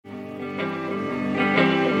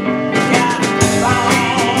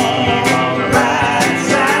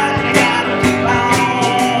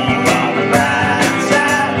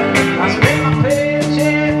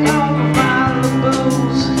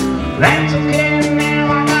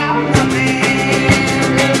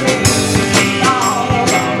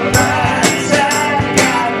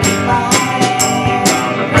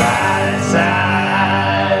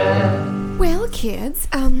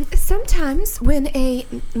Sometimes when a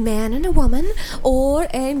man and a woman, or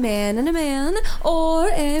a man and a man, or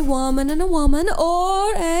a woman and a woman,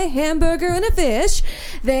 or a hamburger and a fish,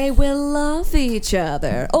 they will love each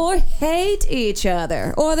other, or hate each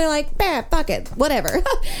other, or they're like, bah, fuck it, whatever.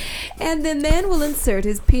 And the man will insert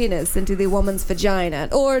his penis into the woman's vagina,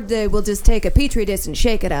 or they will just take a petri dish and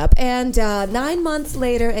shake it up, and 9 months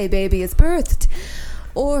later, a baby is birthed.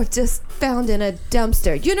 Or just found in a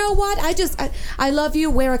dumpster. You know what? I love you.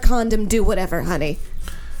 Wear a condom. Do whatever, honey.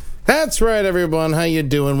 That's right, everyone. How you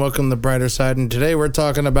doing? Welcome to the brighter side. And today we're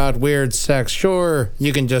talking about weird sex. Sure,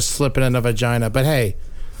 you can just slip it in a vagina, but hey,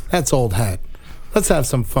 that's old hat. Let's have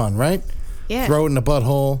some fun, right? Yeah. Throw it in a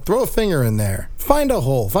butthole. Throw a finger in there. Find a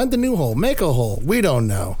hole. Find the new hole. Make a hole. We don't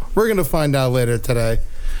know. We're going to find out later today.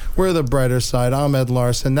 We're the brighter side. I'm Ed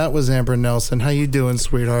Larson. That was Amber Nelson. How you doing,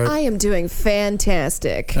 sweetheart? I am doing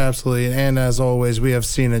fantastic. Absolutely. And as always, we have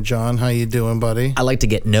Seena John. How you doing, buddy? I like to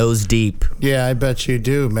get nose deep. Yeah, I bet you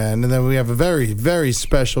do, man. And then we have a very, very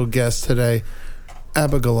special guest today.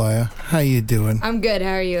 Abigoliah, how you doing? I'm good.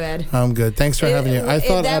 How are you, Ed? I'm good. Thanks for having you. I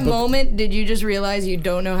thought at that moment, did you just realize you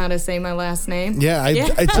don't know how to say my last name? Yeah,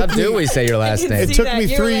 How do we say your last name? It took me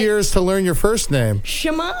 3 years to learn your first name.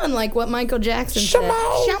 Shamaun, like what Michael Jackson said.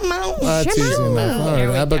 Shamaun. That's easy enough. All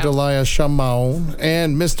right, Abigoliah Shamaun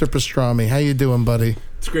and Mr. Pastrami. How you doing, buddy?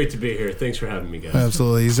 It's great to be here. Thanks for having me, guys.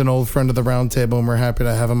 Absolutely. He's an old friend of the round table, and we're happy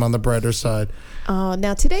to have him on the brighter side.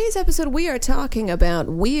 Now, today's episode, we are talking about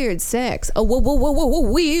weird sex.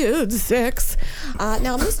 Weird sex.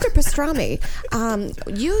 Now, Mr. Pastrami,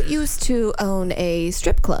 you used to own a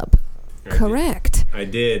strip club, correct? I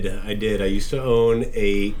did. I used to own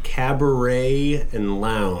a cabaret and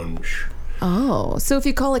lounge. Oh, so if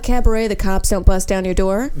you call a cabaret, the cops don't bust down your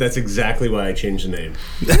door? That's exactly why I changed the name.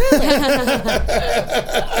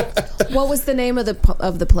 What was the name of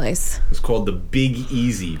the place? It was called the Big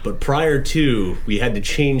Easy, but prior to, we had to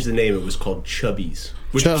change the name. It was called Chubby's.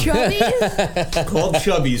 Chubby's? Called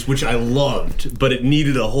Chubby's, which I loved, but it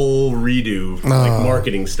needed a whole redo, like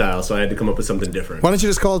marketing style, so I had to come up with something different. Why don't you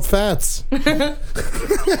just call it Fats? I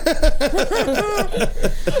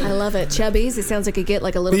love it. Chubby's, it sounds like you get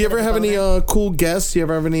like a little Do you bit ever have any cool guests? You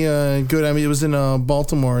ever have any good, I mean, it was in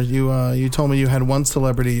Baltimore. You told me you had one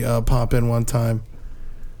celebrity pop in one time.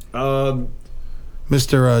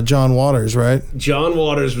 Mr. John Waters, right? John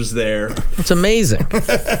Waters was there. It's amazing.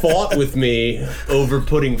 Fought with me over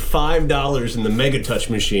putting $5 in the Mega Touch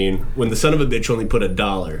machine when the son of a bitch only put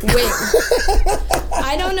 $1. Wait.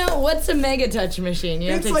 I don't know. What's a Mega Touch machine?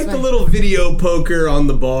 It's like the little video poker on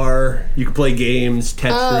the bar. You can play games,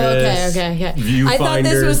 Tetris, okay. Viewfinder. I thought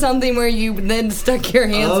this was something where you then stuck your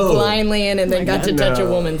hands blindly in and then got to touch a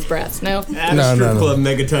woman's breasts. No? At a strip club,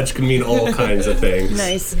 Mega Touch can mean all kinds of things.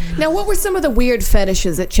 Nice. Now, what were some of the weird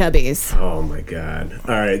fetishes at Chubby's? Oh, my God.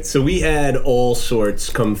 All right, so we had all sorts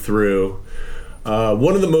come through.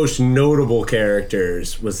 One of the most notable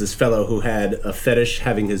characters was this fellow who had a fetish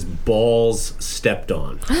having his balls stepped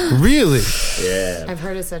on. Really? Yeah. I've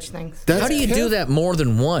heard of such things. How do you do that more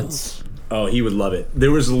than once? Oh, he would love it. There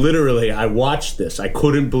was literally, I watched this. I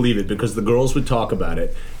couldn't believe it because the girls would talk about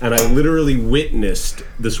it. And I literally witnessed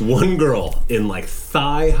this one girl in like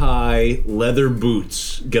thigh-high leather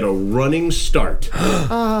boots get a running start.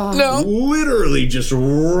 No. Literally just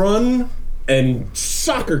run and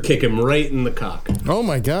soccer kick him right in the cock. Oh,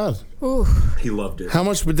 my God. Ooh. He loved it. How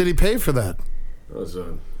much did he pay for that? That was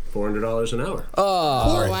 $400 an hour.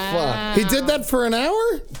 Oh, Wow. He did that for an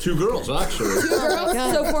hour? 2 girls, actually. Girls,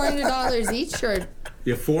 so $400 each, or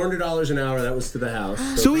Yeah, $400 an hour. That was to the house.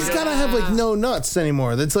 So he's got to have, like, no nuts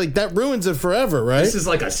anymore. That's like, that ruins it forever, right? This is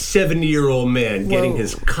like a 70-year-old man getting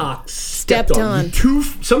his cock stepped on.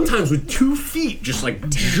 Sometimes with 2 feet, just like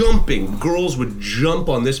jumping. Girls would jump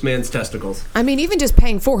on this man's testicles. I mean, even just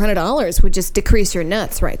paying $400 would just decrease your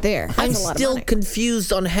nuts right there. That's I'm a lot of still money.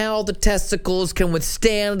 confused on how the testicles can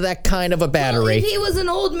withstand that kind of a Well, battery. if he was an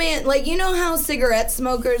old man, like, you know how cigarette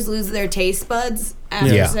smokers lose their taste buds?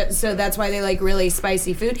 So that's why they like really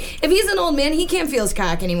spicy food. If he's an old man, he can't feel his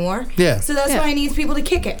cock anymore. Yeah. So that's why he needs people to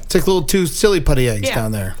kick it. It's like little 2 silly putty eggs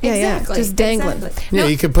down there. Yeah, Exactly. just dangling. Exactly. Yeah,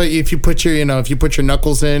 you could put if you put your if you put your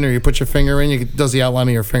knuckles in or you put your finger in, it does the outline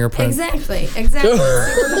of your fingerprint. Exactly.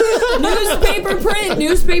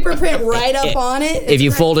 Newspaper print right up on it. If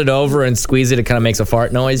you fold it over and squeeze it, it kind of makes a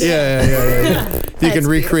fart noise. Yeah. You can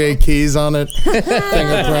recreate keys on it,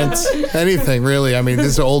 fingerprints. Anything, really. I mean,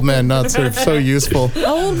 these old man nuts are so useful.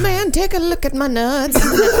 Old man, take a look at my nuts.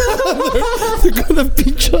 They're going to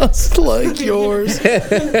be just like yours.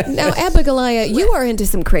 Now, Abigoliah, you are into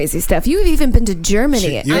some crazy stuff. You've even been to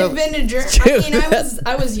Germany. I've been to Germany. I mean,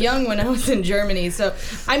 I was young when I was in Germany. So,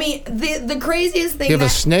 I mean, the craziest thing. You have a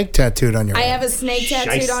snake tattooed on your arm. I have a snake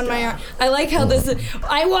tattooed on my arm. I like how this is.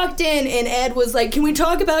 I walked in and Ed was like, "Can we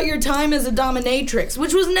talk about your time as a dominatrix?"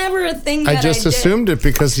 Which was never a thing that I just did. assumed it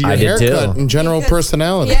because of your I did haircut too. and general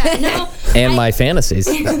personality. Yeah, no. And my fantasies.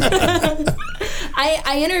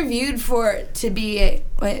 I interviewed to be a.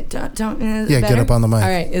 Wait, don't. Yeah, get up on the mic. All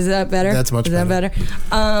right, is that better? That's much better. Is that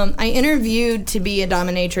better? I interviewed to be a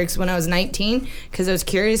dominatrix when I was 19 because I was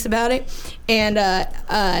curious about it. And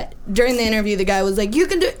during the interview, the guy was like,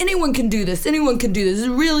 anyone can do this. Anyone can do this. It's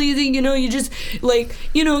really easy. You know, you just, like,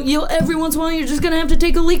 you'll every once in a while, you're just going to have to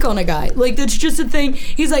take a leak on a guy. Like, that's just a thing.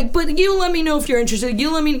 He's like, but you let me know if you're interested.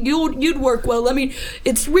 You'd work well.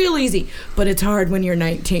 It's real easy. But it's hard when you're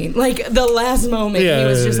 19. Like, the last moment, he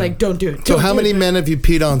was just like, don't do it. So how many men have you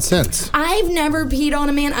peed on since? I've never peed on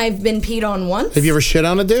a man. I've been peed on once. Have you ever shit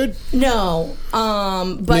on a dude? No.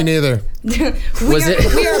 But Me neither.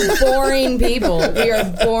 we are boring people. We are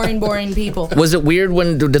boring people. Was it weird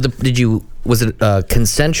when was it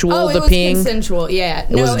consensual? Oh, it was peeing? Consensual. Yeah.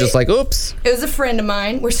 It was just like, oops. It was a friend of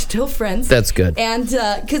mine. We're still friends. That's good. And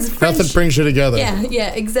because Nothing brings you together.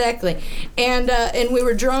 Yeah, exactly. And we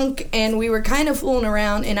were drunk and we were kind of fooling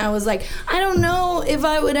around. And I was like, I don't know if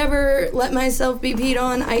I would ever let myself be peed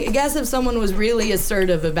on. I guess if someone was really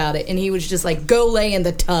assertive about it. And he was just like, go lay in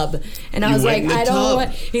the tub. And I was like, I don't know what.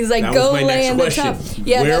 He's like, go lay in the tub.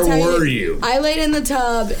 Yeah, where were you? I laid in the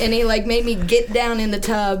tub and he like made me get down in the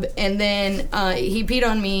tub. And then he peed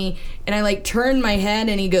on me. And I like turned my head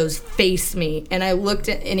and he goes, face me. And I looked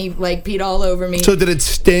at and he like peed all over me. So did it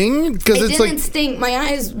sting? Because It didn't stink. My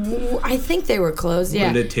eyes, I think they were closed. Yeah.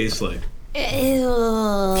 What did it taste like?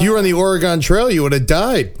 Ew. If you were on the Oregon Trail, you would have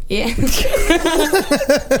died. Yeah.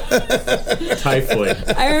 Typhoid.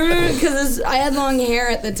 I remember because I had long hair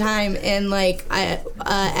at the time, and like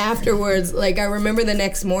afterwards, like I remember the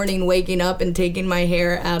next morning waking up and taking my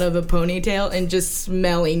hair out of a ponytail and just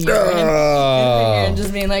smelling urine and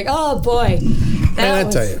just being like, oh boy. I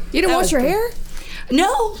tell you. You didn't wash your hair?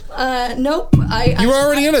 No, nope. You were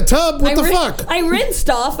already in a tub. What the fuck? I rinsed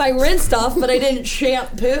off, but I didn't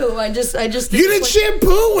shampoo. I just. You didn't shampoo?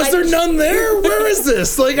 Was there none there? Where is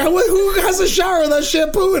this? Like, who has a shower without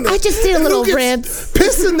shampoo in it? I just did a little Who gets rinse.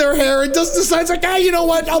 Piss in their hair and just decides like, you know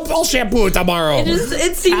what? I'll shampoo it tomorrow.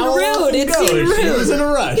 It seemed rude. It seemed rude. She was in a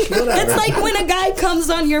rush. Whatever. It's like when a guy comes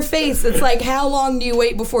on your face. It's like, how long do you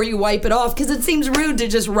wait before you wipe it off? Because it seems rude to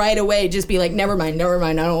just right away just be like, never mind.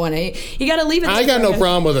 I don't want to. You got to leave it. I got no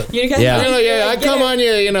problem with it. Yeah. I come on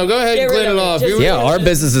you. Go ahead and clean it off. Yeah, our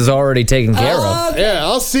business is already taken care of. Okay. Yeah,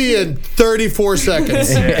 I'll see you in 34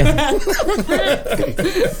 seconds.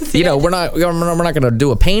 We're not going to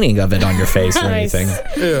do a painting of it on your face or anything.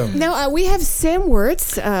 Yeah. Now, we have Sam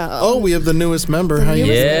Wirtz. We have the newest member. How you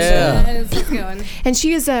doing? Yeah. It's going. And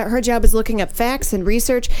she is her job is looking up facts and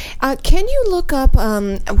research. Can you look up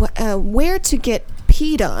where to get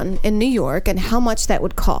peed on in New York and how much that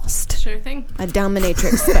would cost? Sure thing. A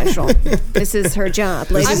dominatrix special. This is her job,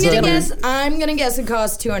 ladies and gentlemen. I'm gonna guess it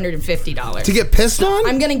costs $250 To get pissed on?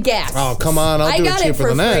 I'm gonna guess. Oh, come on. I'll do it got it cheaper for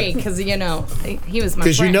than that. free because he was my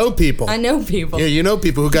Because you friend. know people. I know people. Yeah, you know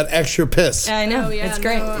people who got extra piss. I know. Oh, yeah, it's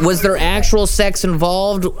great. no. Was there actual sex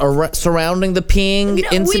involved surrounding the peeing No,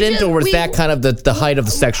 we incident, just- or was we- that kind of the height of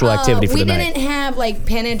the sexual activity for we the night? didn't have like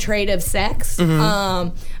penetrative sex,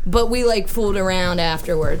 but we like fooled around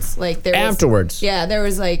afterwards. Like there was, Afterwards? yeah, there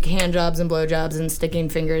was like hand jobs and blow jobs and sticking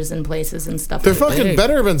fingers in places and stuff. They're like fucking Hey.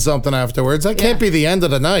 better than something afterwards. That can't Yeah. be the end of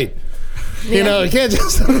the night. You know, you can't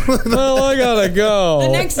just. Oh, I gotta go. The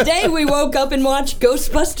next day, we woke up and watched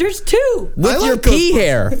Ghostbusters 2. With I your like pee Ghostbusters.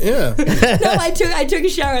 hair. Yeah. No, I took a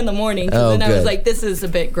shower in the morning, Oh, and I was good. like, this is a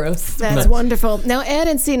bit gross. That's wonderful. Now, Ed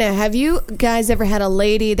and Seena, have you guys ever had a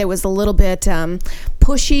lady that was a little bit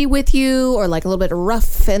pushy with you or like a little bit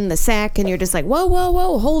rough in the sack and you're just like,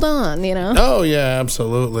 whoa, hold on, you know? Oh, yeah,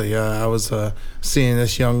 absolutely. I was seeing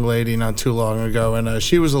this young lady not too long ago, and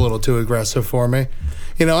she was a little too aggressive for me.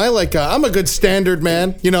 You know, I'm a good standard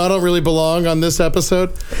man. You know, I don't really belong on this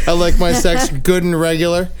episode. I like my sex good and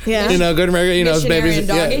regular. Yeah. You know, good and regular. You know, Missionary maybe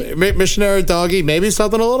and doggy? missionary doggy. Maybe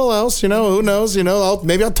something a little else. You know, who knows? You know,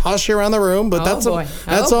 maybe I'll toss you around the room. But that's boy.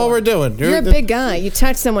 that's Oh, all boy. we're doing. You're a big guy. You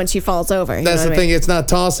touch someone, she falls over. You That's know the what I thing. mean? It's not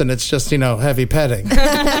tossing. It's just heavy petting.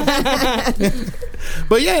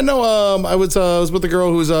 But yeah, no. I was with a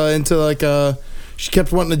girl who's into like She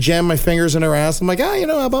kept wanting to jam my fingers in her ass. I'm like,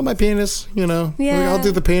 how about my penis? Yeah. I'll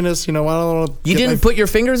do the penis. I don't want You didn't put your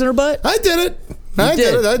fingers in her butt? I did it. I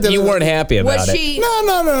did it. You weren't happy about Was it. she? No.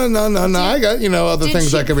 I got, other Did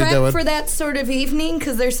things she I could be prep doing. for that sort of evening?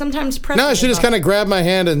 Because there's sometimes prep. No, she just kind of grabbed my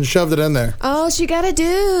hand and shoved it in there. Oh, she got a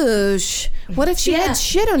douche. What if she had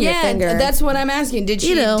shit on your finger? Yeah, that's what I'm asking. Did she?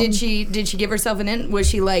 You know. Did she give herself an in? Was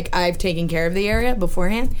she like, I've taken care of the area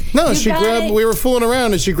beforehand? No, You gotta- we were fooling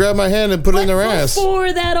around and she grabbed my hand and put it in her ass.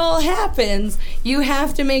 Before that all happens, you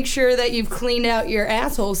have to make sure that you've cleaned out your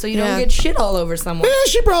asshole so you Yeah. don't get shit all over someone. Yeah,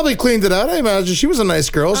 she probably cleaned it out. I imagine she was a nice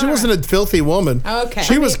girl. She wasn't a filthy woman. Okay.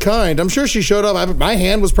 She was kind. I'm sure she showed up. My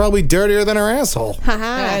hand was probably dirtier than her asshole. Haha.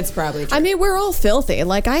 That's probably true. I mean, we're all filthy.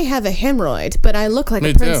 Like, I have a hemorrhoid, but I look like Me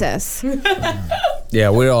a too. princess. Yeah,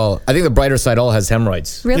 I think the brighter side all has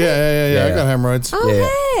hemorrhoids. Really? Yeah. I got hemorrhoids. Oh,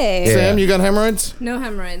 Yeah. hey. Yeah. Sam, you got hemorrhoids? No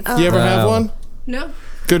hemorrhoids. You ever have Wow. one? No.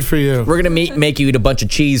 Good for you. We're going to make you eat a bunch of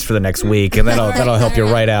cheese for the next week, and that'll help you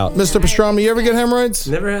right out. Mr. Pastrami, you ever get hemorrhoids?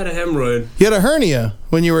 Never had a hemorrhoid. You had a hernia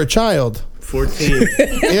when you were a child. 14.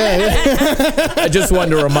 Yeah. I just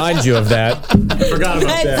wanted to remind you of that. I forgot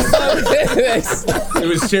about that. It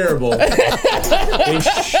was terrible. They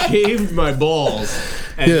shaved my balls,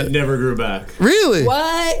 and Yeah. it never grew back. Really?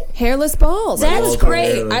 What? Hairless balls. That's balls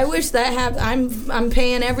great. are- I wish that happened. I'm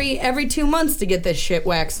paying every 2 months to get this shit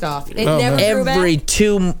waxed off. It never man. grew back. Every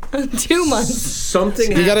 2 2 months.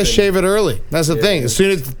 Something You got to shave it early. That's the thing. As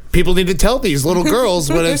soon as people need to tell these little girls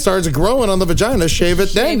when it starts growing on the vagina, shave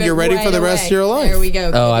it then. Shave it You're ready for right the rest away. of your life. There we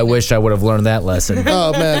go. Oh, I wish I would have learned that lesson.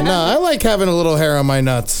 Oh, man. No, I like having a little hair on my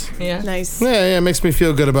nuts. Yeah. Nice. Yeah, it makes me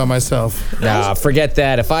feel good about myself. Nah, forget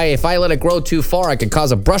that. If I let it grow too far, I could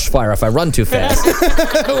cause a brush fire if I run too fast.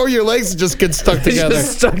 Or your legs just get stuck It's together.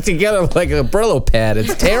 just stuck together like a Brillo pad.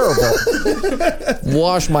 It's terrible.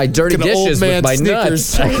 Wash my dirty Like an old dishes with man's my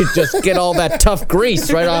sneakers. nuts. I could just get all that tough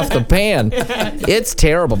grease right off the pan. It's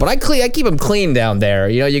terrible. But I keep them clean down there.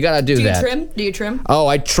 You got to do Do you that. trim? Do you trim? Oh,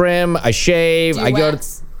 I trim, I shave, Do you I go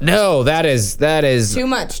wax? No, that is Too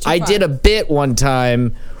much. Too I far. did a bit one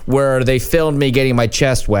time where they filmed me getting my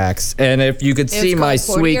chest waxed, and if you could see my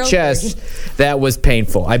called sweet 40-year-old chest, that was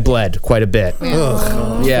painful. I bled quite a bit.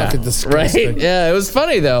 Ugh. Yeah, Fucking disgusting. right. Yeah, it was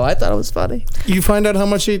funny though. I thought it was funny. You find out how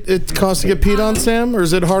much it costs to get peed on, Sam? Or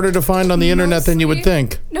is it harder to find on the internet than you would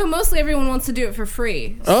think? No, mostly everyone wants to do it for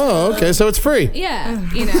free. Oh, okay. So it's free. Yeah,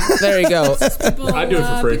 There you go. People, I do it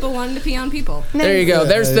for free. People wanting to pee on people. There you go.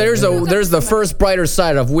 There's the first brighter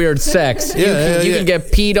side of weird sex. You Yeah. can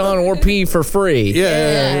get peed on or pee for free.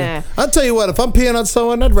 Yeah. I'll tell you what, if I'm peeing on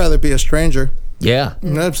someone, I'd rather be a stranger. Yeah.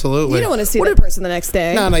 Absolutely. You don't want to see that person the next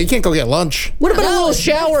day. No, you can't go get lunch. What about a little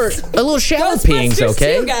shower? A little shower peeing's Ghostbusters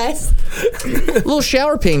okay. too, guys. A little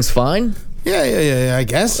shower peeing's fine. Yeah, I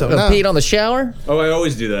guess so. No. Peed on the shower? Oh, I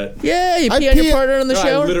always do that. Yeah, you I pee on pee- your partner in the No,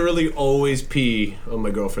 shower? I literally always pee on my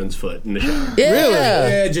girlfriend's foot in the shower. Yeah. Really?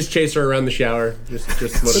 Yeah, just chase her around the shower. Just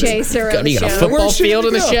let her- Chase her around You the got a shower. football Where's she field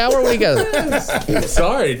in the gonna go? shower? What do you got?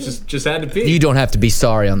 Sorry, just had to pee. You don't have to be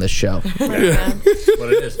sorry on this show.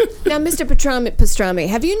 What it is. Now, Mr. Pastrami,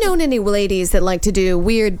 have you known any ladies that like to do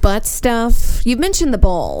weird butt stuff? You've mentioned the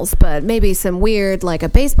balls, but maybe some weird, like a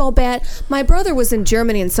baseball bat. My brother was in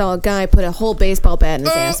Germany and saw a guy put a whole baseball bat in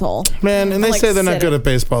his asshole. Man, and they like say they're not sit good up. at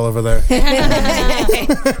baseball over there.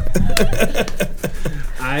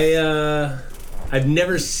 I've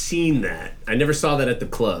never seen that. I never saw that at the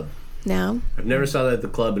club. No? I've never saw that at the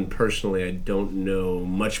club, and personally, I don't know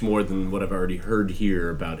much more than what I've already heard here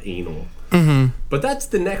about anal. Mm-hmm. But that's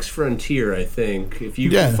the next frontier, I think. If you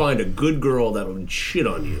can find a good girl that would shit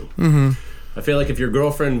on you, I feel like if your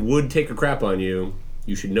girlfriend would take a crap on you,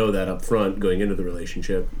 you should know that up front going into the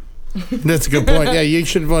relationship. That's a good point. Yeah, you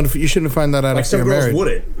shouldn't find that out Like after some you're girls married.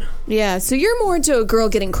 wouldn't. Yeah, so you're more into a girl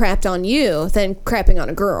getting crapped on you than crapping on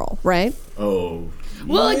a girl, right? Oh.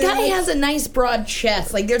 Well, a guy has a nice broad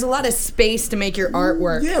chest. Like, there's a lot of space to make your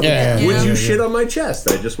artwork. Yeah. Would you shit on my chest?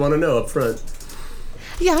 I just want to know up front.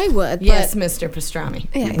 Yeah, I would. Yes, but Mr.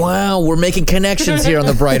 Pastrami. Wow, we're making connections here on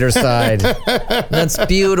the brighter side. That's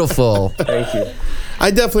beautiful. Thank you. I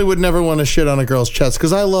definitely would never want to shit on a girl's chest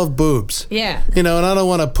because I love boobs. Yeah. And I don't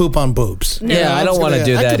want to poop on boobs. Yeah, I don't want to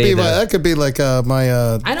do that could be either. that could be like my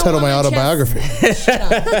title of my want my autobiography.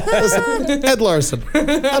 Listen, Ed Larson.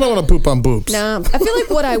 I don't want to poop on boobs. No, I feel like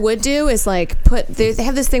what I would do is like they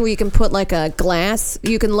have this thing where you can put like a glass,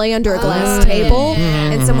 you can lay under a glass table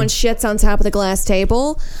and someone shits on top of the glass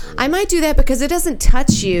table. I might do that because it doesn't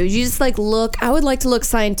touch you. You just like look, I would like to look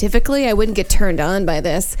scientifically. I wouldn't get turned on by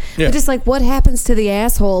this. Yeah. But just like what happens to the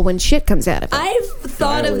asshole when shit comes out of it. I've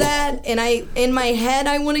thought of that, and in my head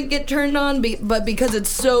I wouldn't get turned on, but because it's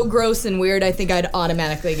so gross and weird, I think I'd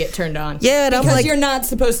automatically get turned on. Yeah, and because you're not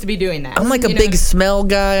supposed to be doing that. I'm like a big smell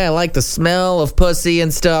guy. I like the smell of pussy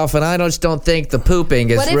and stuff, and I just don't think the pooping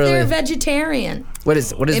is What if really. they're vegetarian? What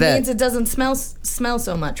is It that? means it doesn't smell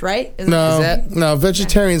so much, right? No,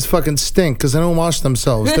 vegetarians fucking stink because they don't wash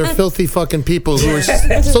themselves. They're filthy fucking people who are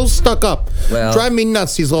so stuck up. Well- Drive me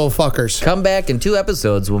nuts, these little fuckers. Come back in 2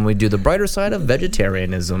 episodes when we do the brighter side of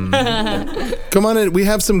vegetarianism. Come on in. We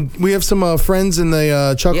have some friends in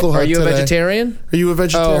the Chuckle Hut Are you today. a vegetarian? Are you a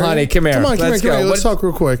vegetarian? Oh, honey, come here. Come on, Let's go. Let's talk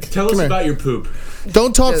real quick. Tell us about your poop.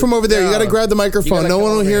 Don't talk from over there. You got to grab the microphone. gotta No come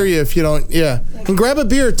one will over hear here. you if you don't. Yeah. And grab a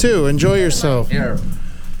beer too. Enjoy yourself. Here,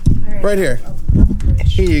 Right here.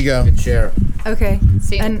 Here you go. chair. Okay.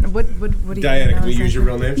 Seena. And what do you Diana, know can we use your exactly?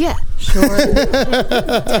 real name? Yeah.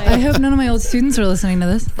 Sure. I hope none of my old students are listening to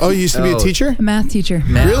this. Oh, you used to be a Oh. teacher? A math teacher.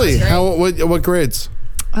 Really? How? What grades?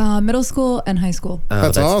 Middle school and high school. Oh,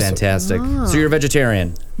 That's awesome. fantastic. So you're a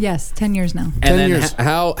vegetarian. Yes, 10 years now. And 10 then years.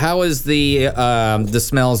 how is the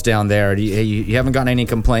smells down there? You haven't gotten any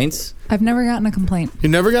complaints? I've never gotten a complaint. You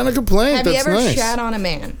never got a complaint. Have you That's ever nice. shat on a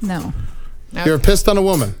man? No. You ever pissed on a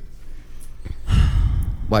woman?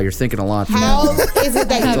 Wow, you're thinking a lot. How is it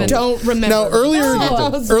that you don't remember? Now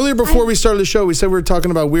earlier before we started the show, we said we were talking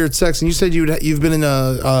about weird sex, and you said you've been in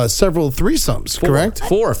several threesomes, correct?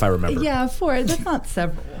 4, if I remember. Yeah, 4. That's not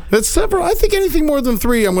several. That's several. I think anything more than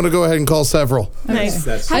 3, I'm going to go ahead and call several.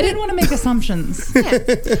 Nice. I didn't want to make assumptions.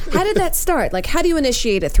 How did that start? Like, how do you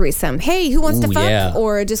initiate a threesome? Hey, who wants to Ooh, fuck? yeah.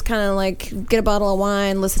 Or just kind of like get a bottle of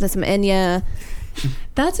wine, listen to some Enya?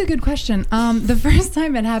 That's a good question. The first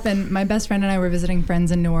time it happened, my best friend and I were visiting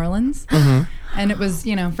friends in New Orleans. And it was,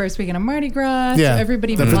 first weekend of Mardi Gras. Yeah. So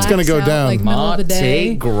everybody If it's gonna blacks go out, down. like middle of the day.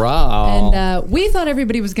 Mardi Gras. And we thought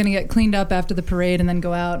everybody was going to get cleaned up after the parade and then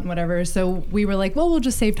go out and whatever. So we were like, well, we'll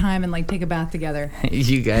just save time and like take a bath together.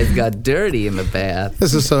 You guys got dirty in the bath.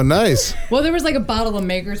 This is so nice. Well, there was like a bottle of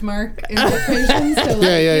Maker's Mark in the equation. So like,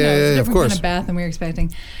 Yeah, it was a of different course. kind of bath than we were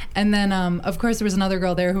expecting. And then, of course, there was another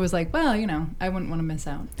girl there who was like, well, I wouldn't want to miss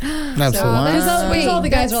out. Absolutely. Because all the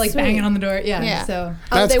guys That's are like sweet. banging on the door. Yeah. Yeah. So.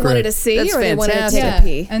 Oh, That's they wanted great. to see, That's or they wanted to fantastic. take Yeah. a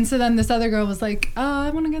pee? And so then this other girl was like, I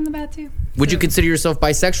want to get in the bath too. Would you consider yourself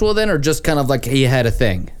bisexual then, or just kind of like you had a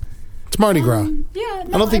thing? It's Mardi Gras. Yeah.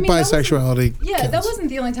 I don't think that wasn't- bisexuality. Yeah, that counts. wasn't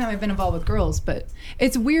the only time I've been involved with girls, but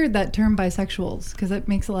it's weird that term bisexuals because it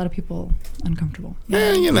makes a lot of people uncomfortable.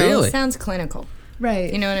 Really? Sounds clinical.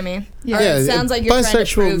 Right. You know what I mean? Yeah. Or Yeah, it sounds like you're trying to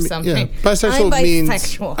bisexual prove me- something. Yeah, bisexual I'm means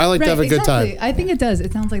bisexual. I like to have a good exactly. time. I think it does.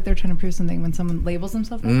 It sounds like they're trying to prove something when someone labels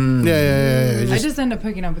themselves. That. Yeah. I just end up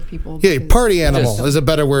hooking up with people. Yeah, because- party animal is a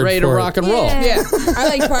better word Ready to for rock it. and roll. Yeah, I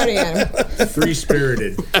like party animal.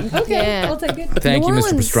 Free-spirited. Okay, Yeah. I'll take it. Thank you, New Mr.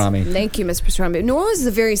 Orleans- Pastrami. Thank you, Mr. Pastrami. New Orleans is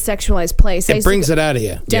a very sexualized place. I It used to brings go- it out of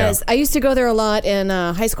you. does. I used to go there a lot in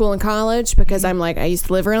high school and college because I used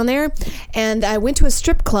to live around there. And I went to a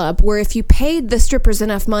strip club where if you paid the strippers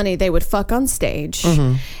enough money, they would fuck on stage.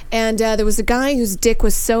 And there was a guy whose dick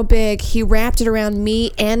was so big, he wrapped it around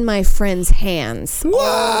me and my friend's hands.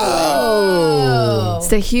 Whoa!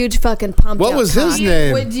 It's a huge fucking pump. What was his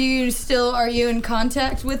name? Are you in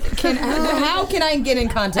contact with, how can I get in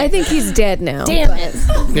contact? I think he's dead now. Damn it.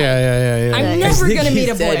 Yeah. I'm never going to meet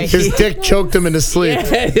a boy. His dick choked him into sleep.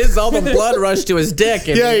 All the blood rushed to his dick.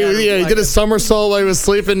 And Yeah, he did a somersault while he was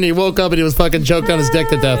sleeping, and he woke up and he was fucking choked on his dick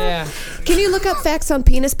to death. Can you look up facts on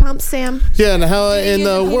penis pumps, Sam? Yeah, and how in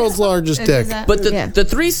the world's largest dick. But Yeah. the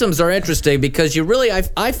threesomes are interesting because you really,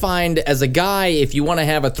 I find as a guy, if you want to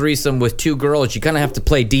have a threesome with 2 girls, you kind of have to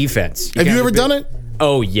play defense. Have you ever done it?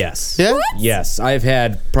 Oh, yes. Yeah? Yes. I've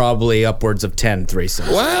had probably upwards of 10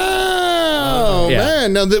 threesomes. Wow, Yeah.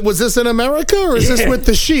 man. Now, was this in America or is this with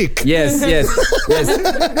the sheik? Yes.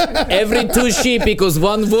 Every 2 sheep equals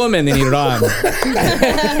 1 woman in Iran.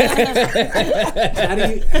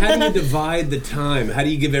 How do you divide the time? How do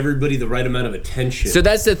you give everybody the right amount of attention? So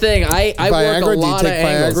that's the thing. I work Viagra? a Do you lot take of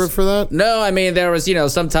angles. Viagra for that? No, I mean there was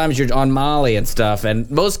sometimes you're on Molly and stuff, and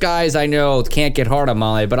most guys I know can't get hard on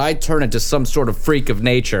Molly, but I turn into some sort of freak of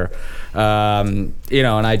nature, and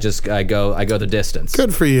I go the distance.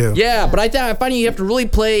 Good for you. Yeah, but I find you have to really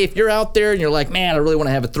play. If you're out there and you're like, man, I really want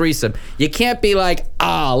to have a threesome, you can't be like,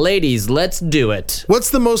 ladies, let's do it. What's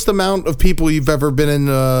the most amount of people you've ever been in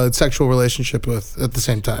a sexual relationship with at the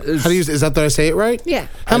same time? Is that I say it right? Yeah.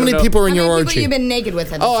 How many know. people are in How your many people orgy? you've been naked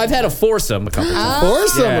with? Oh, I've had a foursome a couple times.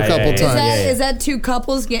 Foursome a couple times. Is that 2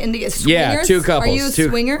 couples getting to get swingers? Yeah, 2 couples. Are you a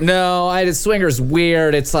swinger? No, swinger's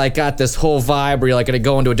weird. It's like got this whole vibe where you're like going to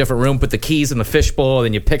go into a different room, put the keys in the fishbowl, and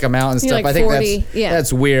then you pick them out and You're stuff. like I think 40, yeah.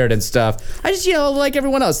 that's weird and stuff. I just, like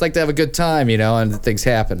everyone else, like to have a good time, and things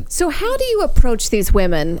happen. So how do you approach these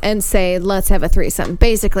women and say, let's have a threesome?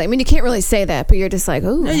 Basically, I mean, you can't really say that, but you're just like,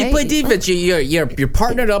 oh, You play defense. You're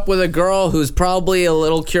partnered up with a girl who's probably a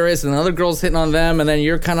little curious, and another girl's hitting on them, and then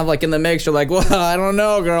you're kind of like in the mix. You're like, well, I don't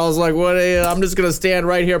know, girls. Like, what? I'm just gonna stand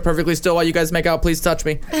right here perfectly still while you guys make out. Please touch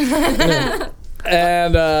me.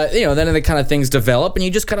 And, then the kind of things develop, and you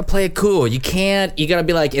just gotta play it cool. You gotta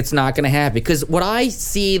be like, it's not gonna happen. Because what I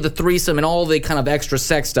see the threesome and all the kind of extra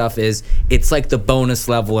sex stuff is, it's like the bonus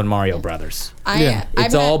level in Mario Brothers.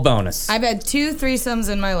 It's all bonus. I've had 2 threesomes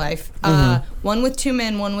in my life. One with 2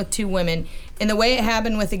 men, one with 2 women. And the way it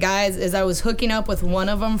happened with the guys is I was hooking up with one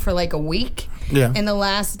of them for like a week. Yeah. And the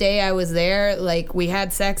last day I was there, like, we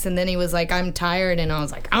had sex, and then he was like, I'm tired. And I was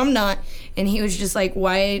like, I'm not. And he was just like,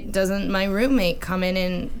 why doesn't my roommate come in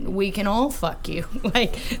and we can all fuck you?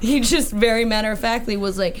 Like, he just very matter-of-factly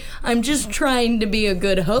was like, I'm just trying to be a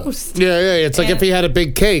good host. Yeah. It's like if he had a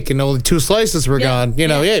big cake and only 2 slices were gone.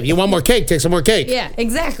 If you want more cake, take some more cake. Yeah,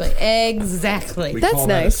 exactly. We That's call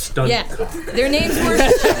that a nice. stunt Yeah. cock. Their names were...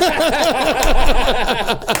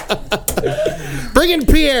 Bring in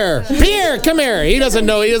Pierre. Pierre, come here. He doesn't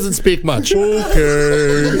know. He doesn't speak much.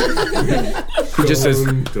 Okay. He just says,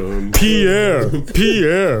 Pierre.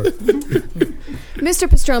 Mr.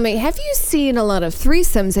 Pastrami, have you seen a lot of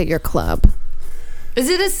threesomes at your club? Is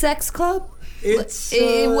it a sex club? It's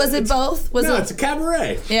Was it both? Was no, it? it's a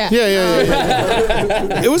cabaret. Yeah.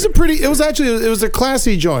 Yeah. It was a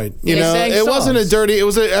classy joint. You know, sang it wasn't a songs. dirty. It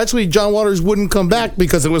was actually John Waters wouldn't come back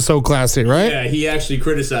because it was so classy, right? Yeah, he actually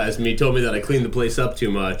criticized me, told me that I cleaned the place up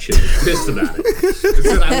too much, and was pissed about it. He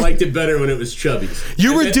said I liked it better when it was Chubby's. You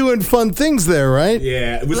And were then- doing fun things there, right?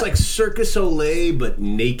 Yeah, it was like Circus Olay, but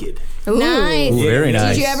naked. Nice. Ooh, very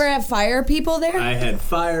nice. Did you ever have fire people there? I had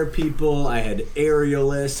fire people, I had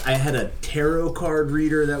aerialists, I had a tarot card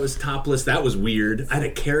reader that was topless. That was weird. I had a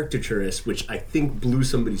caricaturist, which I think blew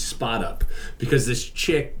somebody's spot up because this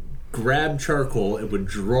chick grabbed charcoal and would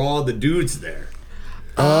draw the dudes there.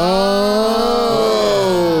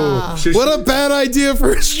 Oh. So What a bad idea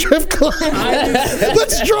for a strip club.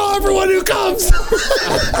 Let's draw everyone who comes.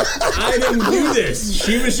 I didn't do this.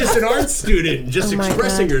 She was just an art student, just my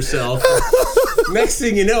expressing God. herself. Next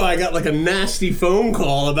thing you know, I got like a nasty phone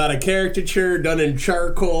call about a caricature done in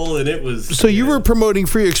charcoal, and it was. So you were promoting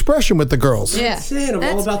free expression with the girls. Yeah. That's it. I'm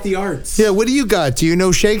all about the arts. Yeah, what do you got? Do you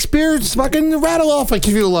know Shakespeare? Just fucking rattle off a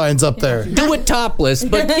few lines up there. do it topless,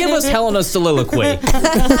 but give us Helena's soliloquy.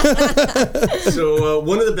 So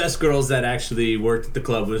one of the best girls that actually worked at the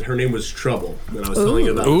club her name was Trouble. And I was telling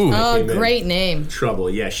you about this when I Oh, came in. great name. Trouble.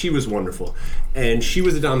 Yeah, she was wonderful, and she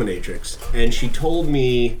was a dominatrix, and she told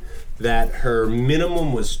me that her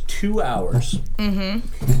minimum was 2 hours.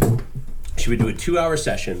 Mm-hmm. She would do a 2-hour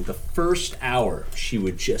session. The first hour, she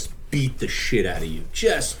would just beat the shit out of you.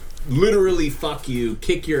 Just literally fuck you,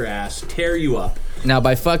 kick your ass, tear you up. Now,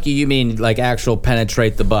 by fuck you mean like actual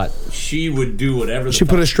penetrate the butt. She would do whatever the She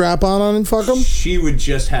put a strap on and fuck him? She would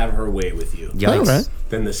just have her way with you. Yikes. All right.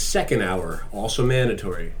 Then the second hour, also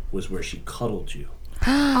mandatory, was where she cuddled you.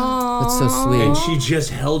 That's so sweet. And she just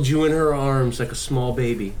held you in her arms like a small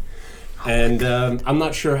baby. And I'm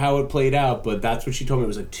not sure how it played out, but that's what she told me. It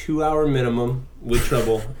was a 2-hour minimum with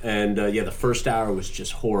Trouble. And yeah, the first hour was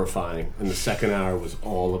just horrifying. And the second hour was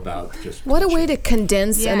all about just... What a way to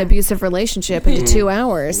condense an Yeah. abusive relationship into 2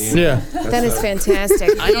 hours. Yeah. That is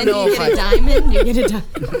fantastic. I don't know You if get a diamond. You get a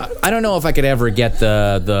diamond. I don't know if I could ever get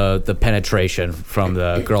the penetration from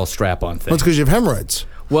the girl strap-on thing. That's because you have hemorrhoids.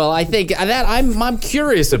 Well, I think that I'm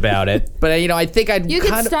curious about it, but I think I'd You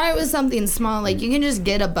could kind of start with something small, like you can just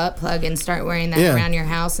get a butt plug and start wearing that Yeah. around your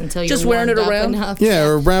house until you're Just wearing it warmed up around? enough. Yeah,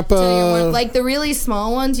 or wrap Till you're warm- a... like the really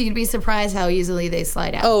small ones, you'd be surprised how easily they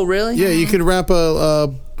slide out. Oh, really? Yeah, you could wrap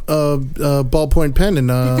a ballpoint pen in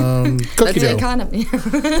cookie That's dough. economy.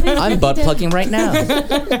 I'm butt plugging right now.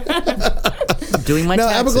 Doing my Now,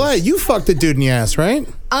 taxes. Abigoliah, you fucked a dude in the ass, right?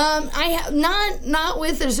 I have not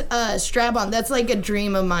with a strap on. That's like a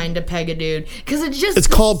dream of mine to peg a dude because It's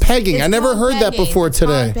called pegging. I never called heard that pegging. before It's called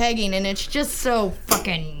today. pegging, and it's just so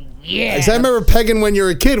fucking yeah. 'Cause I remember pegging when you were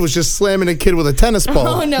a kid was just slamming a kid with a tennis ball.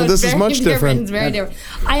 Oh no, But this it's is very much different. It's very different.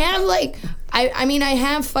 I have like, I mean, I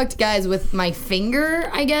have fucked guys with my finger.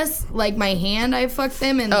 I guess like my hand. I fucked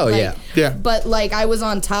them and Oh, like, yeah. Yeah. But like I was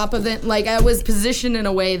on top of it. Like I was positioned in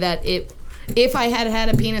a way that it if I had had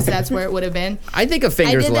a penis, that's where it would have been. I think a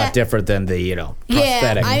finger's did a lot that- different than the,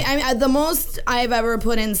 prosthetic. I the most I've ever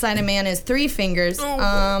put inside a man is 3 fingers.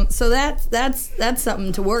 So that's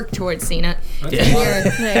something to work towards, Seena.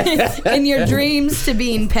 In your dreams to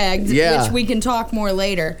being pegged, Yeah. which we can talk more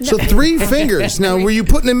later. So 3 fingers. Now, were you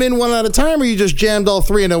putting them in one at a time, or you just jammed all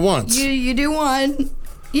 3 in at once? You do one.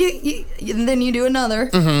 And then you do another,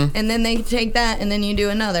 and then they take that, and then you do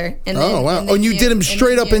another. And then, Oh wow! and then Oh, you did them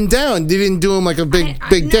straight up and down. You didn't do them like a big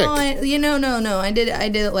dick. No, I did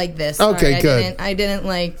it like this. Okay, Sorry, good. I didn't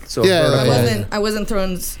like. So Yeah, vertical. I wasn't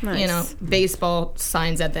throwing Nice. baseball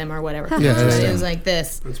signs at them or whatever. Yeah, It was like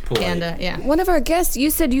this. That's polite. And yeah. One of our guests, you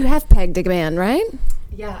said you have pegged a man, right?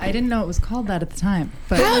 Yeah, I didn't know it was called that at the time.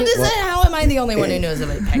 But How am I the only one who knows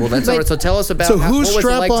about pegging? Well, that's all right. So tell us about So what whose was it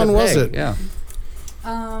like strap-on to was peg? it? Yeah.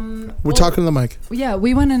 We're talking to the mic. yeah,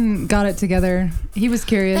 we went and got it together. He was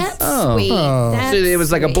curious. That's Oh. sweet. Oh. That's So it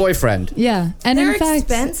was like a sweet. boyfriend. Yeah, and They're in fact,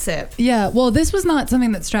 expensive. yeah. Well, this was not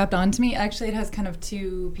something that's strapped onto me. Actually, it has kind of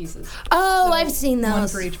 2 pieces. Oh, So I've seen those. One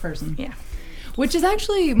for each person. Yeah. Which is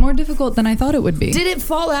actually more difficult than I thought it would be. Did it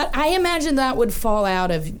fall out? I imagine that would fall out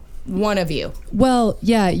of one of you. Well,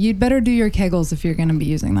 yeah, you'd better do your kegels if you're going to be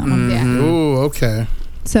using that one. Yeah. Ooh, okay.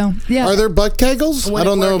 So, yeah. Are there butt kegels? I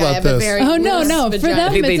don't know about this. Oh, no. For them, I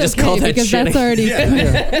think they it's just call okay that because shitting. that's already...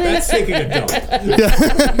 That's taking a dump.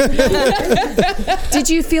 Did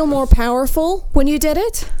you feel more powerful when you did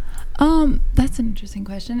it? That's an interesting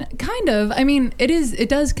question. Kind of. I mean, it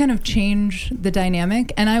does kind of change the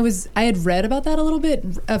dynamic. And I had read about that a little bit.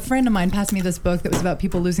 A friend of mine passed me this book that was about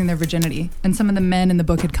people losing their virginity. And some of the men in the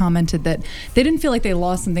book had commented that they didn't feel like they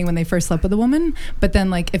lost something when they first slept with a woman. But then,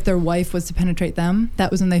 like, if their wife was to penetrate them, that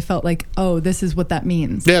was when they felt like, oh, this is what that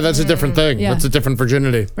means. Yeah, that's a different thing. Yeah. That's a different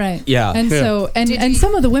virginity. Right. Yeah. And Yeah. so, and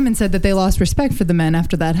some of the women said that they lost respect for the men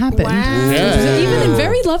after that happened. Wow. Yeah. Even in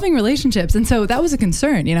very loving relationships. And so that was a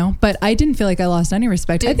concern, But I didn't feel like I lost any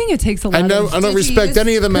respect. I think it takes a lot I of... don't Did you respect use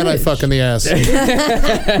any of the men I courage? fuck in the ass.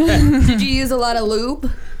 Did you use a lot of lube?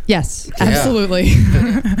 Yes, absolutely.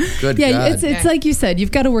 Good Yeah, God. it's like you said,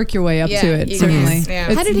 you've got to work your way up Yeah, to it, you certainly. can, yeah.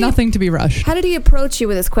 It's How did he- nothing to be rushed. How did he approach you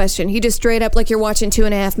with this question? He just straight up, like you're watching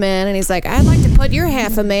 2.5 Men, and he's like, I'd like to put your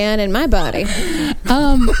half a man in my body.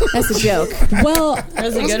 That's a joke. Well,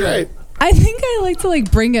 That's a good Great. I think I like to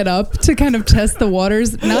bring it up to kind of test the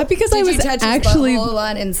waters, not because I Did was you touch actually... his butthole a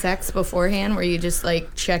lot in sex beforehand? Were you just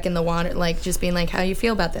like checking the water, like just being like, how you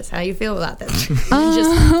feel about this? How you feel about this?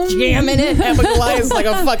 Just jamming it. Abigoliah is like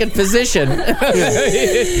a fucking physician.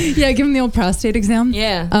 Yeah, give him the old prostate exam.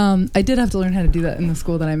 Yeah. I did have to learn how to do that in the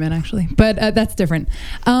school that I'm in, actually, but that's different.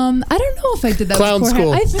 I don't know if I did that Clown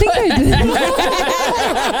beforehand. school. I think I did.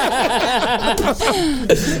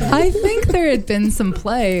 I think there had been some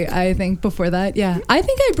play, I think, before that. Yeah. I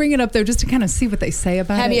think I bring it up, though, just to kind of see what they say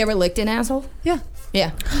about it. Have you ever licked an asshole? Yeah.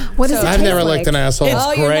 Yeah. What does it I've taste never like? licked an asshole.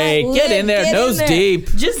 It's you're great. not Get in there, Get nose there. deep.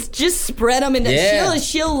 Just spread them in. Yeah.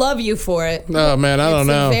 She'll love you for it. Oh, man, I don't It's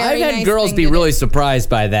a know. very I've had nice girls thing be to do. really surprised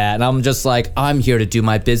by that, and I'm just like, I'm here to do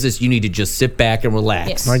my business. You need to just sit back and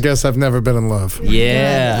relax. I guess I've never been in love.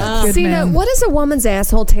 Yeah. Good Seena, man. what does a woman's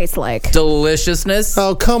asshole taste like? Deliciousness.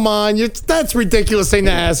 Oh, come on. That's ridiculous thing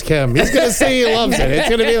to ask him. He's going to say he loves it. It's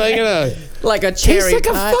going to be like, Like a tastes cherry like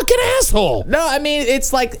a pie. fucking asshole. No, I mean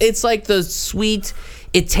it's like the sweet.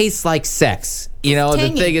 It tastes like sex. You know, the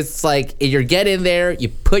Tangy. thing is, it's like you get in there, you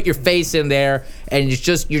put your face in there, and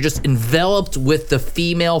you're just enveloped with the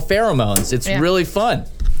female pheromones. It's really fun.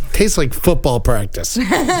 Tastes like football practice.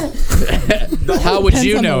 How would Depends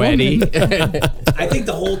you on the know, woman. Eddie? I think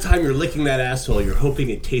the whole time you're licking that asshole, you're hoping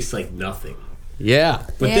it tastes like nothing. Yeah.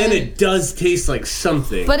 But Yeah. then it does taste like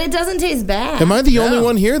something. But it doesn't taste bad. Am I the only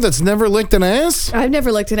one here that's never licked an ass? I've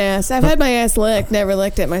never licked an ass. I've had my ass licked, never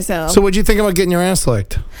licked it myself. So what'd you think about getting your ass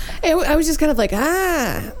licked? I was just kind of like,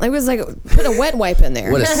 I was like, put a wet wipe in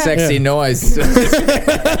there. What a sexy noise.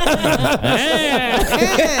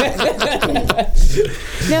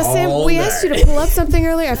 Now, Sam, we asked you to pull up something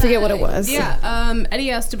earlier. I forget what it was. Yeah,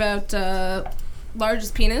 Eddie asked about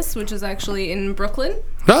largest penis, which is actually in Brooklyn.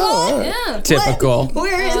 Oh, Yeah. Typical.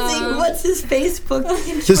 Where is he? What's his Facebook?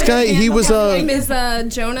 this guy, he was His name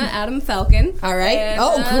is Jonah Adam Falcon. All right.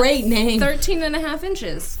 And, Great name. 13.5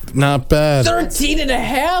 inches. not bad. 13 and a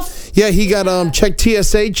half? Yeah, he got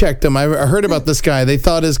TSA checked him. I heard about this guy. They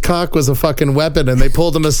thought his cock was a fucking weapon, and they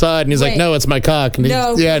pulled him aside, and he's like, Wait. "No, it's my cock." And he,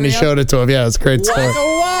 No, yeah, and he for real? showed it to him. Yeah, it's a great story.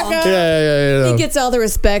 Yeah. He gets all the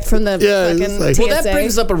respect from the Yeah, it's fucking like- TSA. Well, that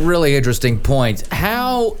brings up a really interesting point.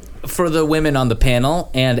 How, for the women on the panel,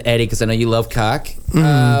 and Eddie, because I know you love cock,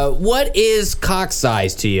 what is cock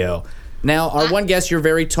size to you? Now, our one guest, you're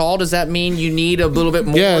very tall. Does that mean you need a little bit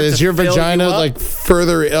more? Yeah, is to your fill vagina you up? like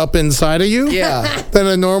further up inside of you? Yeah. Than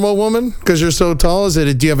a normal woman? Because you're so tall? Do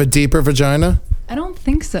you have a deeper vagina? I don't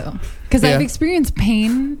think so. Because Yeah. I've experienced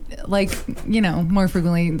pain, like, more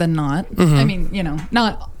frequently than not. I mean,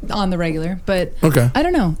 not on the regular, but Okay. I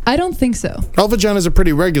don't know. I don't think so. All vaginas are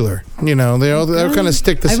pretty regular. They all kind of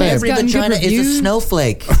stick the I've same. always Every gotten good vagina is a reviews.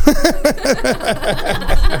 snowflake.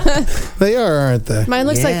 They are, aren't they? Mine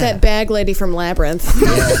looks like Yeah. that bag lady from Labyrinth.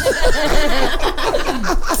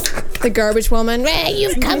 The garbage woman. Hey,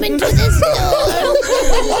 you've come into this store.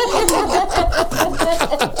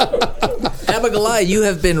 Abigoliah, you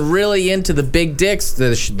have been really into the big dicks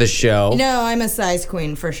the show. No, I'm a size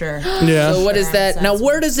queen for sure. Yeah. So what is that? Now,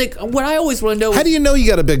 where does it? What I always want to know. How do you know you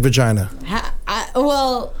got a big vagina?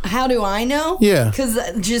 How do I know? Yeah. Because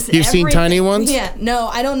just You've seen tiny ones? Yeah. No,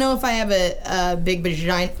 I don't know if I have a big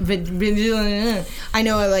vagina. I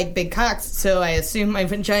know I like big cocks, so I assume my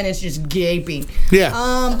vagina is just gaping. Yeah.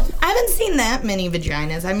 I haven't seen that many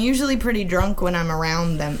vaginas. I'm usually pretty drunk when I'm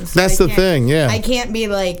around them. So That's I the can't- thing, yeah. I can't be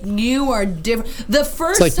like, you are different. The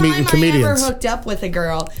first like time meeting I comedians. ever hooked up with a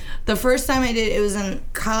girl, the first time I did, it was in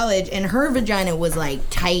college, and her vagina was like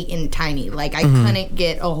tight and tiny. Like I Mm-hmm. couldn't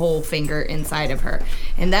get a whole finger inside of her,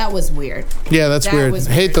 and that was weird. Yeah, that's That weird. was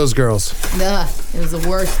Hate weird. those girls. Ugh, it was the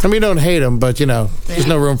worst. I mean, don't hate them, but there's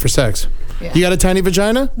no room for sex. Yeah. You got a tiny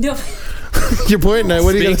vagina? No, You're pointing at.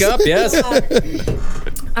 What do you Speak gonna up, say? yes.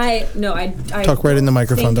 I Talk right in the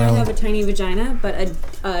microphone, think I darling. have a tiny vagina, but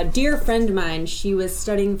a dear friend of mine, she was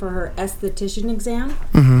studying for her esthetician exam,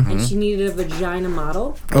 and she needed a vagina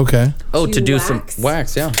model. Okay. Oh, to do wax. some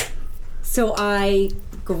wax, yeah. So I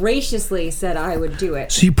graciously said I would do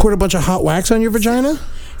it. So you poured a bunch of hot wax on your vagina?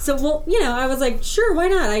 So, well, I was like, sure, why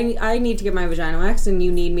not? I need to get my vagina waxed, and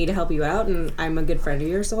you need me to help you out, and I'm a good friend of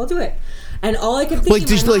yours, so I'll do it. And all I could think Like,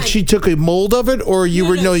 in my mind, she took a mold of it, or you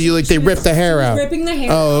they ripped the hair out? ripping the hair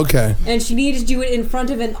Oh, out, okay. and she needed to do it in front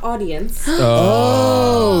of an audience.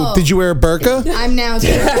 Oh, did you wear a burqa? I'm now.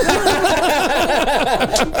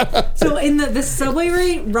 So in the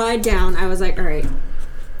subway ride down, I was like, all right,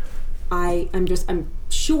 I'm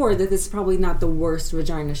sure that this is probably not the worst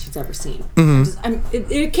vagina she's ever seen.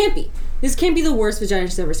 It can't be. This can't be the worst vagina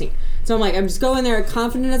she's ever seen. So I'm just going there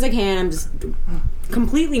confident as I can. I'm just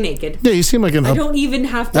completely naked. Yeah, you seem like an. I don't even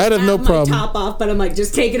have to I'd have have no my problem. top off, but I'm like,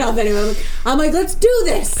 just take it off anyway. I'm like, let's do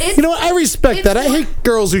this. You know what? I respect that. I hate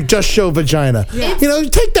girls who just show vagina.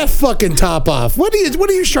 Take that fucking top off. What are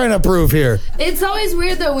you trying to prove here? It's always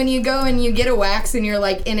weird though when you go and you get a wax and you're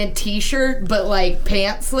like in a t-shirt but like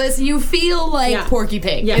pantsless. You feel like Yeah. Porky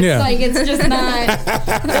Pig. Yeah. It's Yeah. like it's just not.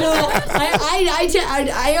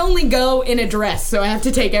 I only go in a dress, so I have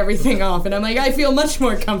to take everything off, and I'm like, I feel much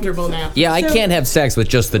more comfortable now. Yeah, I can't have sex with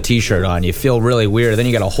just the t-shirt on. You feel really weird. Then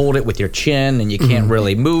you got to hold it with your chin, and you can't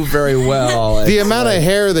really move very well. The It's amount like- of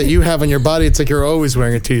hair that you have on your body, it's like you're always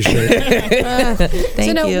wearing a t-shirt.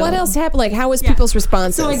 So now, what else happened? Like, how was people's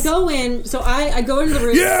responses? So I go in. So I go into the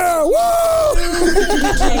room. Yeah, woo!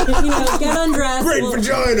 Like, get undressed.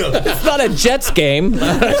 Vagina. It's not a Jets game.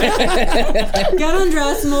 Get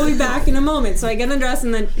undressed, and we'll be back in a moment. So I get undressed,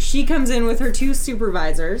 and then she comes in with her two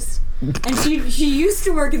supervisors. And she used to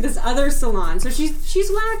work at this other salon, so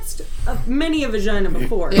she's waxed many a vagina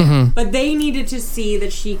before, but they needed to see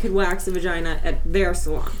that she could wax a vagina at their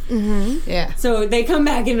salon. Yeah. So they come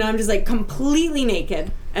back in, and I'm just like completely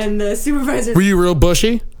naked, and the supervisor. Were you real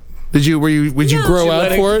bushy? Would you No. grow She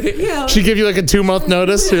out for it? Yeah. She give you like a 2-month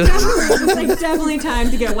notice? It's like definitely time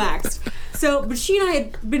to get waxed. So, but she and I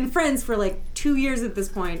had been friends for like 2 years at this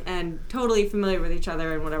point, and totally familiar with each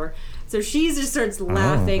other and whatever. So she just starts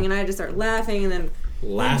laughing, and I just start laughing, and then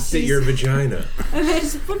Laughed at your vagina. and then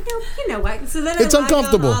just, what. So then It's I lie down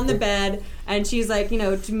uncomfortable. on the bed, and she's like,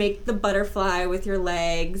 to make the butterfly with your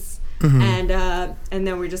legs, and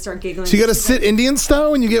then we just start giggling. So you got to She's sit like, Indian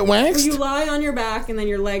style when you get waxed? You lie on your back, and then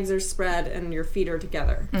your legs are spread, and your feet are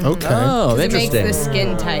together. Okay. Oh, It makes interesting. the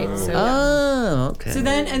skin tight. So Oh, okay. So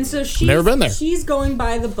then, and so she's, Never been there. she's going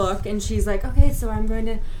by the book, and she's like, okay, so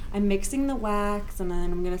I'm mixing the wax, and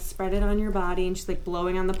then I'm going to spread it on your body, and she's like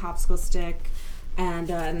blowing on the popsicle stick, and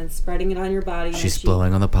then spreading it on your body. and She's she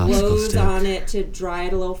blowing on the popsicle blows stick. on it to dry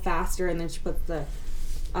it a little faster, and then she puts the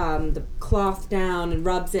cloth down and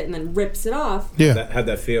rubs it, and then rips it off. Yeah. How'd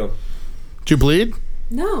that feel? Did you bleed?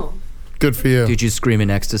 No. Good for you. Did you scream in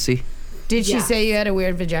ecstasy? did she Yeah. say you had a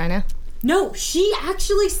weird vagina? No, she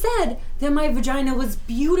actually said that my vagina was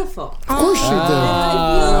beautiful. Of course she did.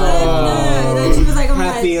 Then she was like, oh my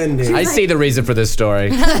Happy God. ending. She was I see the reason for this story.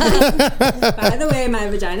 By the way, my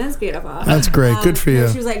vagina is beautiful. That's great. Good for you.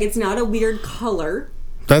 She was like, it's not a weird color.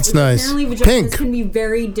 That's nice. Apparently, vaginas Pink. can be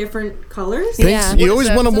very different colors. Pink. Yeah. You always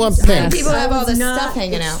want to want pink. People have all I this was not stuff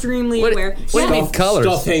hanging out. extremely What aware. do you mean Yeah. colors?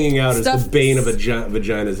 Stuff hanging out is Stuff- the bane of a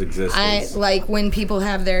vagina's existence. I like when people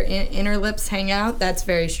have their inner lips hang out. That's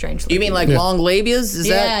very strange. You mean like long labias? Is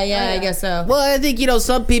that? Yeah, I guess so. Well, I think,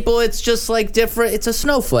 some people, it's just like different. It's a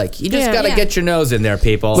snowflake. You just Yeah. got to Yeah. get your nose in there,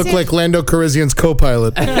 people. Look like Lando Calrissian's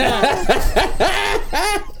co-pilot.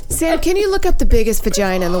 Sam, can you look up the biggest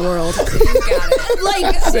vagina in the world?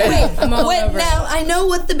 Now I know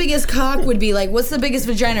what the biggest cock would be like. What's the biggest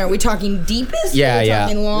vagina? Are we talking deepest? Yeah, Are we yeah.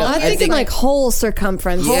 talking long? I think in like whole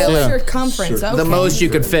circumference. whole Yeah. circumference. Okay. The most you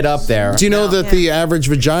could fit up there. Do you know that the average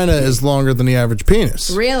vagina is longer than the average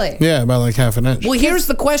penis? Really? Yeah, about like half an inch. Well, here's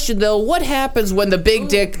the question, though. What happens when the big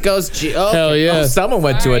dick goes... Hell yeah. someone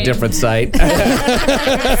went to a different site.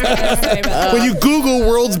 When you Google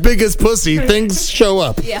world's biggest pussy, things show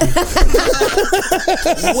up. Where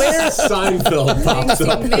Seinfeld pops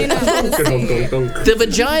up. The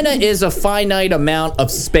vagina is a finite amount of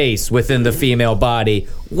space within the female body.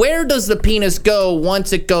 Where does the penis go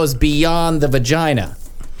once it goes beyond the vagina?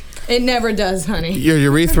 It never does, honey. Your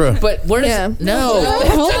urethra. But where does Yeah. No.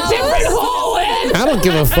 I don't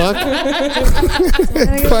give a fuck.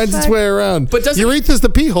 Finds its way around. But does it- urethra's the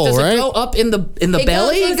pee hole, Does right? it go up in the It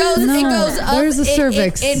belly? goes up. There's the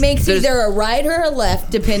cervix. It makes There's- either a right or a left,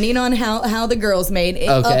 depending on how the girl's made.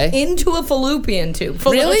 Okay. Up into a fallopian tube.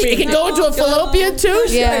 Really? It can go into a fallopian tube?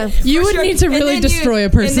 Yeah. You would need to really destroy a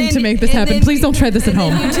person to make this happen. Please don't try this at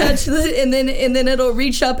home. You touch and then it'll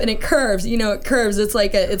reach up and it curves. It curves. It's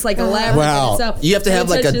like a labyrinth. Wow. in itself. You have to And have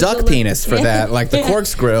it like a touches duck the penis for that, like the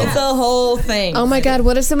corkscrew. It's a whole thing. Oh my God!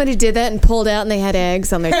 What if somebody did that and pulled out and they had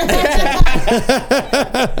eggs on their?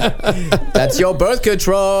 That's your birth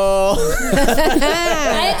control.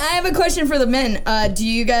 I have a question for the men. Do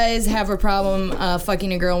you guys have a problem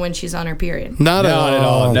fucking a girl when she's on her period? Not at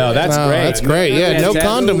all. No, that's great. That's great. Yeah, no Fantastic.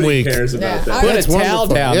 condom Nobody week. cares about that. Put a That's towel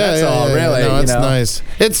wonderful. down. Yeah, That's yeah, all, yeah, really. No, it's nice.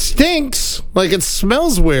 It stinks. Like it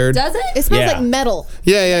smells weird. Does it? It smells Yeah. like metal.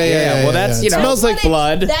 Yeah. Well, that's, It smells like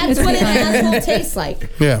blood. That's what an asshole tastes like.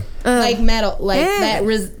 Yeah. Like metal, like that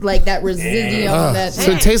residuum. That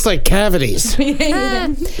So it tastes like cavities.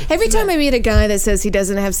 Every time I meet a guy that says he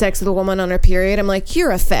doesn't have sex with a woman on her period, I'm like,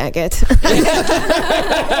 you're a faggot.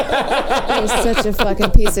 You're such a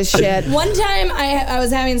fucking piece of shit. One time I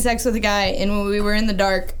was having sex with a guy and we were in the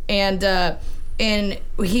dark and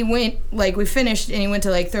he went, like, we finished and he went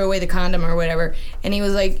to like throw away the condom or whatever, and he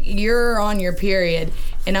was like, you're on your period.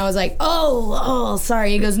 And I was like, oh,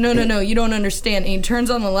 sorry. He goes, no, you don't understand. And he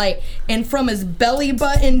turns on the light, and from his belly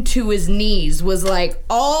button to his knees was like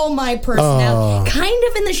all my personality, kind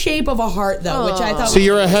of in the shape of a heart though, which I thought. So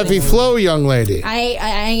you're a heavy flow young lady. I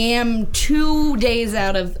am 2 days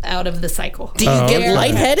out of the cycle. Do you get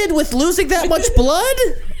lightheaded with losing that much blood?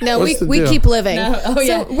 No, What's the we deal? keep living.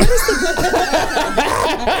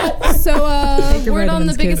 So word on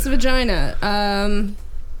the vitamins, biggest kid. vagina.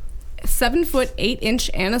 7 foot 8 inch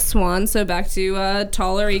Anna Swan. So back to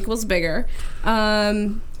taller equals bigger.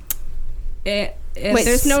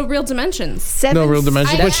 There's no real dimensions. No real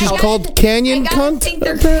dimension. But she's called Canyon Cunt?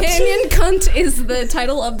 Canyon Cunt is the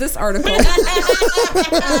title of this article.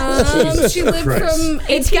 She lived from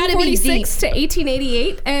It's gotta be 1846 to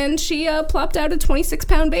 1888, and she plopped out a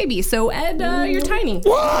 26-pound baby. So, Ed, you're tiny.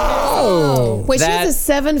 Whoa! Wait, she That- has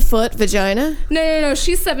a 7-foot vagina? No.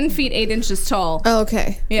 She's 7 feet 8 inches tall. Oh,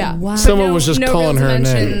 okay. Yeah. Wow. Someone was just no calling real her name.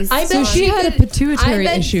 dimensions. I So bet she had a pituitary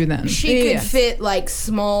issue then. She Yeah. could fit like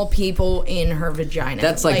small people in her vagina.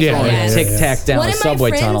 That's like Yeah, throwing yeah, a yeah, tic yeah. tac down One a of my subway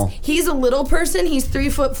friends, tunnel. he's a little person. He's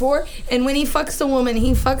 3'4", and when he fucks a woman,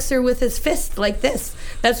 he fucks her with his fist like this.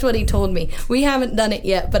 That's what he told me. We haven't done it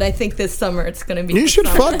yet, but I think this summer it's going to be. You should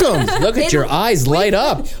fuck him. Look at your eyes light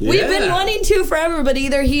up. We've been wanting to forever, but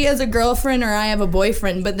either he has a girlfriend or I have a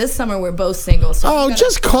boyfriend. But this summer we're both single. So Oh,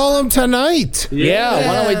 just call him tonight. Yeah,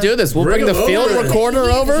 why don't we do this? We'll bring Bring the him field over. recorder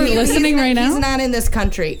over. Is he listening right now? He's not in this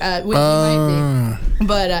country. Which he might be.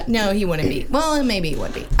 But no, he wouldn't be. Well, maybe he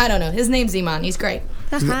would be. I don't know. His name's Iman. He's great.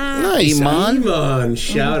 Nice. Iman? Come on,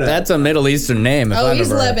 shout out. That's a Middle Eastern name. If Oh, I've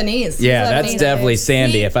he's ever... Lebanese. Yeah, He's that's Lebanese. definitely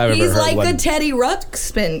Sandy. If I've ever He's heard like one. the Teddy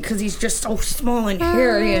Ruxpin because he's just so small and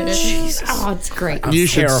hairy. And oh, it's great. You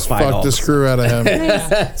should terrified fuck all the of screw out of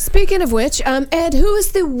him. Speaking of which, Ed, who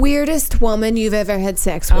is the weirdest woman you've ever had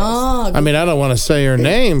sex with? Oh, I mean, I don't want to say her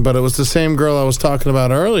name, but it was the same girl I was talking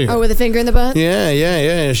about earlier. Or with a finger in the butt?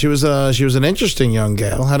 Yeah. She was an interesting young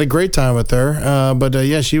gal. Had a great time with her. But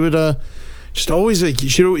she would just always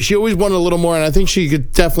she always wanted a little more, and I think she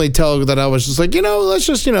could definitely tell that I was just like,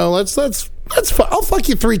 let's That's fine. I'll fuck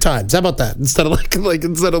you 3 times. How about that? Instead of like,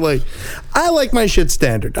 I like my shit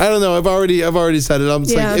standard. I don't know. I've already said it. I'm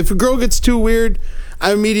just like, if a girl gets too weird,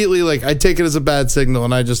 I immediately I take it as a bad signal,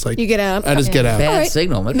 and I just you get out. I just get out. Bad All right.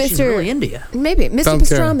 signal. Maybe she's really into you. Maybe, Mr. Don't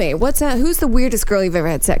care. Pastrami. What's that? Who's the weirdest girl you've ever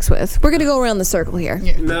had sex with? We're gonna go around the circle here.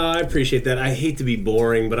 No, I appreciate that. I hate to be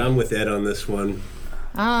boring, but I'm with Ed on this one.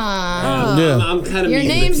 Yeah. I'm kind of Your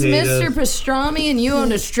meat and name's potatoes. Mr. Pastrami and you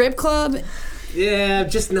own a strip club? Yeah, I'm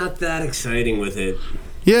just not that exciting with it.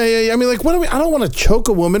 Yeah. I mean, like, I don't want to choke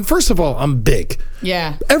a woman. First of all, I'm big.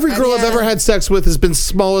 Yeah. Every girl I've ever had sex with has been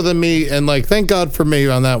smaller than me, and thank God for me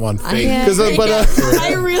on that one. Yeah.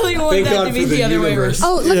 I really want Thank that God to be for the the other way universe.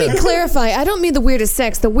 around. Oh, let me clarify. I don't mean the weirdest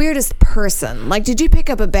sex, the weirdest person. Like, did you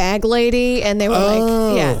pick up a bag lady and they were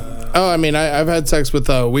like, yeah. Oh, I mean, I've had sex with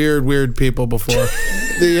weird people before.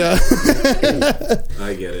 I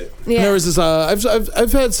get it. Yeah. There was this.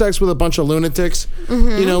 I've had sex with a bunch of lunatics.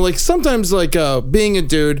 Mm-hmm. You know, like sometimes, being a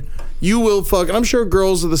dude, you will fuck, and I'm sure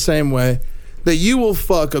girls are the same way. That you will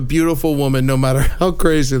fuck a beautiful woman no matter how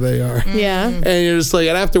crazy they are. Yeah. And you're just like,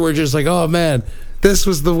 and afterwards you're just like, oh man, this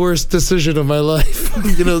was the worst decision of my life.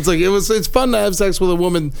 It's fun to have sex with a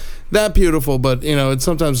woman that beautiful, but it's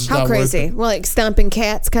sometimes it's How not crazy? worth it. Well, like stomping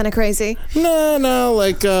cats, kind of crazy. No,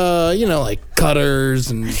 like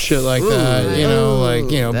cutters and shit like that.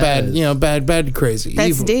 Bad crazy. That's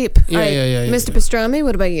evil. deep. Yeah, All right, yeah. Mr. Pastrami,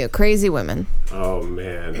 what about you? Crazy women. Oh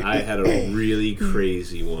man, I had a really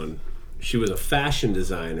crazy one. She was a fashion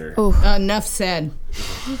designer. Enough said.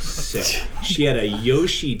 Sick. She had a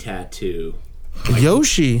Yoshi tattoo.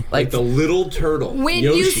 Yoshi. Like the little turtle. When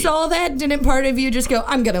Yoshi. you saw that, didn't part of you just go,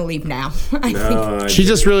 I'm going to leave now? No, She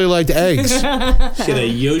just really liked eggs. She had a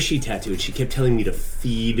Yoshi tattoo, and she kept telling me to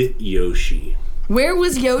feed Yoshi. Where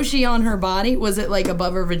was Yoshi on her body? Was it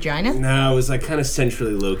above her vagina? No, it was kind of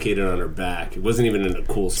centrally located on her back. It wasn't even in a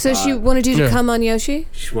cool spot. So she wanted you to come on Yoshi?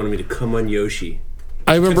 She wanted me to come on Yoshi.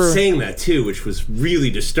 I She remember kept saying that too, which was really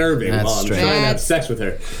disturbing That's while I'm strange. trying to have sex with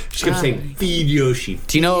her. She kept saying, feed Yoshi.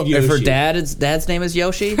 Do you know feed if her Yoshi." dad's name is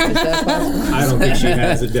Yoshi? Is that possible? I don't think she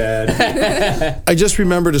has a dad. I just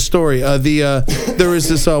remembered a story. There was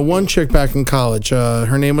this one chick back in college.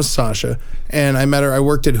 Her name was Sasha, and I met her. I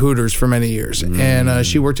worked at Hooters for many years, and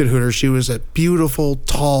she worked at Hooters. She was a beautiful,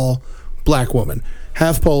 tall, black woman,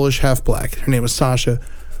 half Polish, half black. Her name was Sasha.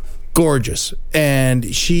 Gorgeous.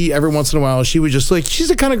 And she, every once in a while, she would just she's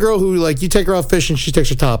the kind of girl who you take her out fishing, she takes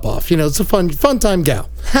her top off. It's a fun time gal.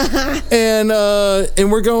 and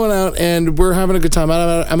we're going out and we're having a good time.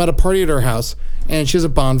 I'm at a party at her house and she has a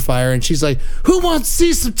bonfire and she's like, who wants to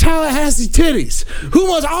see some Tallahassee titties? Who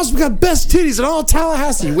wants, we got best titties in all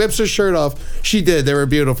Tallahassee. Whips her shirt off. She did. They were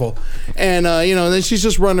beautiful. And, and then she's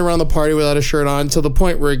just running around the party without a shirt on until the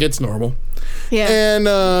point where it gets normal. Yeah. And,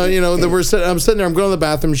 I'm sitting there, I'm going to the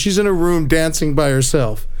bathroom. She's in a room dancing by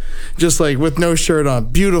herself, just with no shirt on.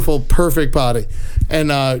 Beautiful, perfect body.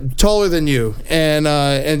 And taller than you.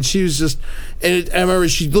 And she was just, and I remember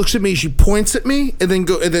she looks at me, she points at me, and then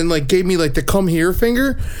gave me the come here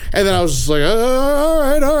finger. And then I was just like, all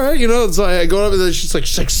right. So I go up and then she's like,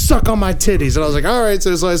 suck on my titties. And I was like, all right.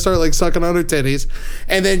 So I start sucking on her titties.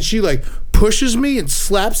 And then she pushes me and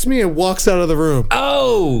slaps me and walks out of the room.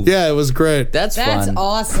 Oh! Yeah, it was great. That's fun.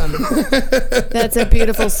 Awesome. That's a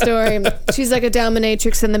beautiful story. She's like a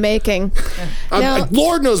dominatrix in the making. Now,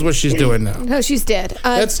 Lord knows what she's doing now. no, she's dead.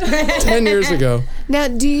 That's 10 years ago. Now,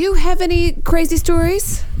 do you have any crazy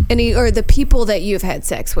stories? Or the people that you've had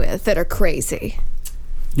sex with that are crazy?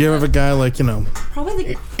 You ever have a guy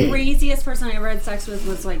Probably the craziest person I ever had sex with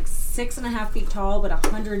was 6.5 feet tall, but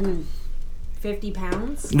 150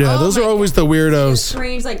 pounds. Yeah, those are always the weirdos.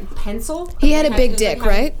 Strange, pencil. He had a big dick,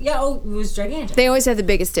 right? Yeah, it was gigantic. They always have the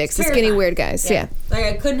biggest dicks, the skinny Terrifying. weird guys. Yeah.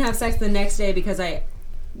 I couldn't have sex the next day because I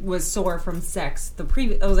was sore from sex. I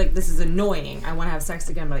was like, this is annoying. I want to have sex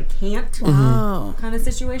again, but I can't. Oh, Kind of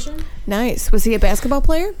situation. nice. Was he a basketball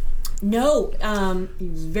player? No, he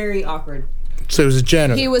was very awkward. So it was a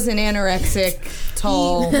janitor. He was an anorexic,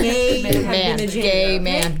 tall May have man. been a janitor, Gay okay?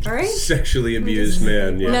 man. All right. Sexually abused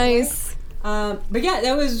man, yeah. Nice. But yeah,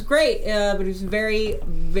 that was great. But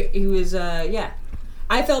he was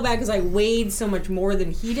I felt bad because I weighed so much more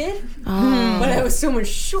than he did. But I was so much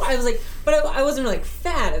short. I was but I wasn't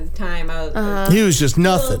fat at the time. I was He was just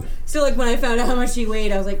nothing. still when I found out how much he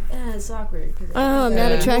weighed, I was like, it's awkward. Oh, I'm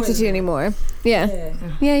not attracted to you anymore. Yeah.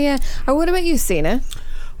 Yeah. Or what about you, Seena?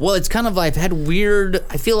 Well, it's kind of I've had weird.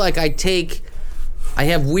 I feel like I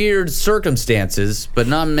have weird circumstances, but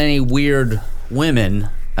not many weird women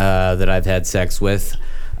that I've had sex with.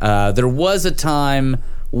 There was a time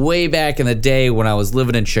way back in the day when I was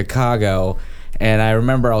living in Chicago, and I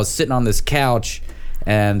remember I was sitting on this couch,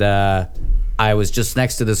 and I was just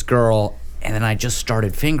next to this girl, and then I just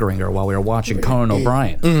started fingering her while we were watching Conan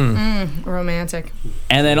O'Brien. Romantic.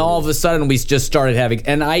 And then all of a sudden, we just started having,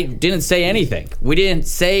 and I didn't say anything. We didn't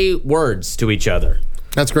say words to each other.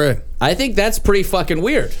 That's great. I think that's pretty fucking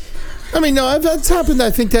weird. I mean, no, that's happened,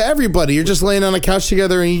 I think, to everybody. You're just laying on a couch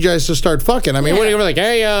together and you guys just start fucking. I mean, what are you going to be like,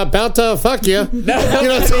 hey, about to fuck you? No, You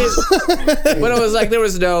know, but it was like there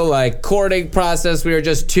was no like courting process. We were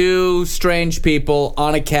just two strange people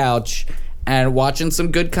on a couch and watching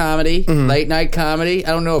some good comedy, late night comedy. I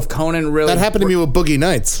don't know if Conan really... that happened to me with Boogie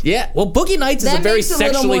Nights. Yeah, well, Boogie Nights is That a very makes a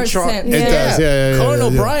little sexually more charged... sense. It does, yeah. Conan yeah.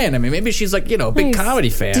 O'Brien, I mean, maybe she's like, a big comedy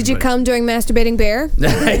fan. Did you but- come during Masturbating Bear?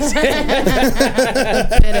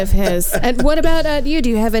 Bit of his. And what about you? Do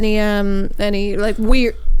you have any like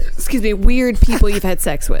weird people you've had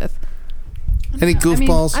sex with? Any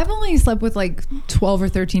goofballs? I've only slept with like 12 or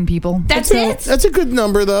 13 people. That's it? That's a good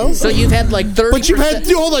number, though. So you've had like 30%... But you've had,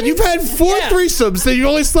 hold on, you've had 4 threesomes, and you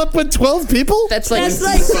only slept with 12 people? That's like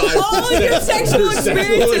all of your sexual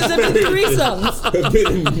experiences have been threesomes. I've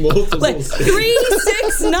been in multiple. Like 3,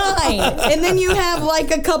 6, 9, and then you have like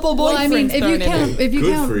a couple boyfriends. Well, I mean, if you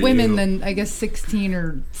Good count for women, you. then I guess 16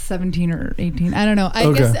 or 17 or 18. I don't know. I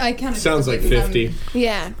Okay. guess I kind of Sounds like 50.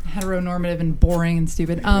 Yeah. heteronormative and boring and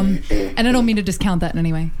stupid. And I don't mean to discount that in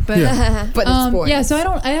any way. But But it's boring. yeah, so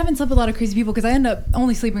I haven't slept with a lot of crazy people because I end up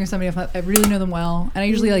only sleeping with somebody if I really know them well, and I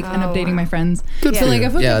usually like end up dating my friends. Good So for like you.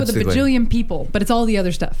 I've hooked Yeah, up with a that's a good way. bajillion people, but it's all the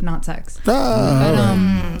other stuff, not sex.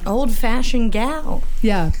 Old-fashioned gal.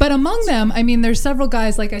 Yeah, but among them, I mean, there's several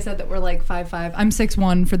guys, like I said, that were like 5'5". I'm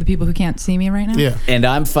 6'1" for the people who can't see me right now. Yeah. And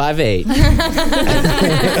I'm 5'8".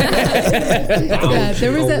 Yeah,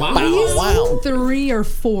 there was at least Wow. 3 or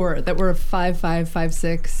 4 that were 5'5",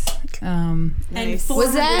 5'6". And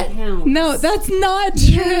Was that- 400 pounds. No, that's not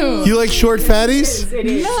true. You like short fatties? It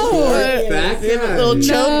is. No. Fat guy.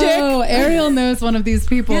 No, Ariel knows one of these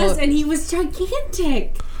people. Yes, and he was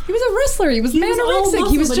gigantic. He was a wrestler. He was He was all anorexic.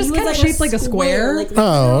 muscle, He was but just kind of shaped like a square. Like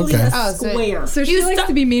Oh, literally okay. a Oh, so- square. So He she was likes stu-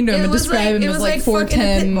 to be mean to him it and was describe like- him it as was like like fucking a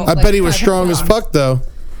 4'10". pit bull. I bet he was 5 strong as pounds. fuck, though.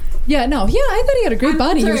 Yeah, no, yeah, I thought he had a great I'm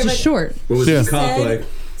body. He was sorry, just but- short. What was Yeah. his cock Said- like?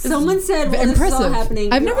 Someone said, well, this is all Impressive.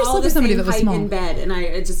 happening. I've You're never all slept the with somebody same that was height small. in bed, and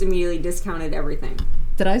I just immediately discounted everything.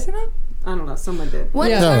 Did I say that? I don't know. Someone did.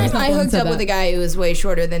 One Yeah. time No. I hooked up with a guy who was way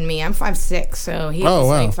shorter than me. I'm 5'6", so he Oh, was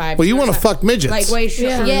wow. like 5. Well, you want to fuck midgets. Like way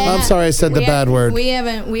shorter. Yeah. I'm sorry I said the bad word. We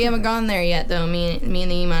haven't gone there yet though. Me and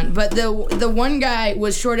the Iman. But the one guy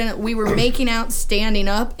was short and we were making out standing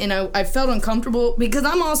up, and I felt uncomfortable because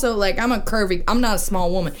I'm also like I'm a curvy. I'm not a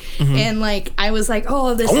small woman, and like I was like,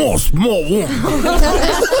 oh, this. Oh, small woman.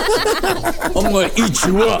 I'm gonna eat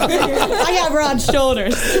you up. I got broad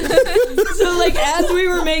shoulders. So like as we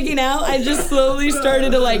were making out, I just slowly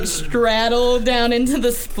started to like straddle down into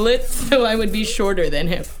the split so I would be shorter than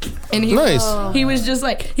him. And he Nice. he was just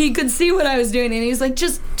like he could see what I was doing, and he was like,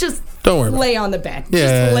 just Don't worry about lay on the bed.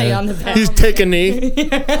 Yeah. Just lay on the bed. He's taking a knee.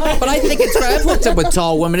 But I think it's great. I've hooked up with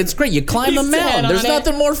tall women. It's great. You climb a He's dead mountain. on There's it.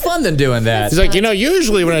 nothing more fun than doing that. He's like,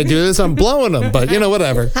 usually when I do this, I'm blowing them, but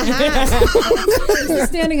whatever. The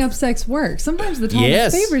standing up sex works. Sometimes the tallness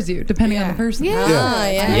Yes. favors you, depending on the person. Yeah. Ah,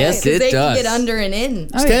 yeah. Yes, 'Cause it they does. can get under and in.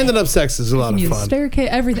 Oh, yeah. Standing up sex is a lot You of can fun. staircase,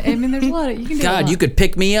 everything. I mean, there's a lot of you can do. a God, lot. you could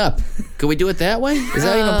pick me up. Could we do it that way? Is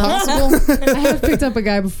that even possible? I have picked up a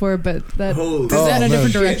guy before, but that Holy is in a man.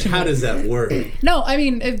 different shit, direction. how does that work? No, I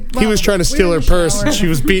mean, He was trying to steal her purse, and she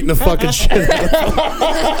was beating the fucking shit out of him.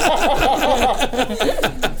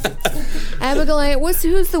 Abigoliah,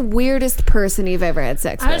 who's the weirdest person you've ever had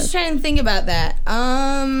sex I was with? trying to think about that.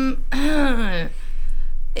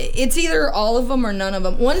 It's either all of them or none of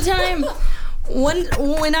them. One time,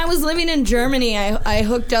 when I was living in Germany, I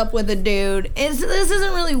hooked up with a dude. This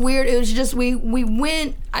isn't really weird. It was just we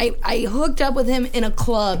went. I hooked up with him in a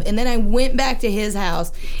club, and then I went back to his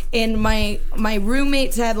house, and my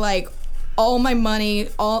roommates had like all my money,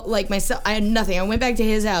 all like myself. I had nothing. I went back to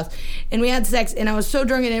his house, and we had sex. And I was so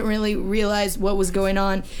drunk I didn't really realize what was going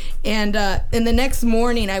on. And the next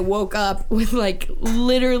morning, I woke up with like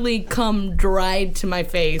literally cum dried to my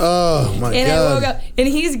face. Oh, my And God. I woke up, and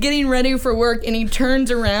he's getting ready for work, and he turns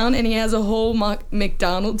around, and he has a whole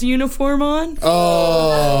McDonald's uniform on.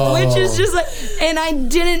 Oh. Which is just like, and I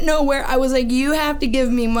didn't know where. I was like, you have to give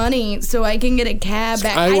me money so I can get a cab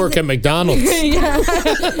back. I work at McDonald's. Yeah.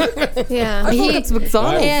 Yeah. Yeah. I thought that's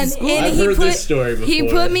McDonald's. And I've heard this story before. He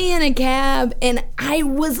put me in a cab, and I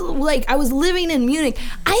was living in Munich.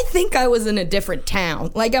 I think I was in a different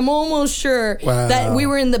town. Like, I'm almost sure that we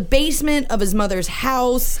were in the basement of his mother's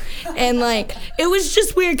house, and like it was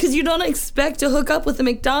just weird because you don't expect to hook up with a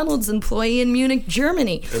McDonald's employee in Munich,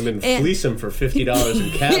 Germany, and then fleece him for $50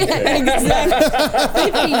 in cab fare.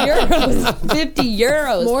 Exactly. 50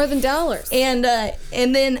 euros. More than dollars. And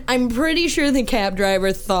then I'm pretty sure the cab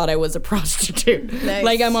driver thought I was a prostitute. Nice.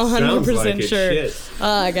 Like, I'm 100% like it, sure. shit.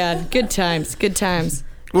 Oh God, good times.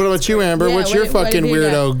 What about you, Amber? Yeah, What's your what fucking have you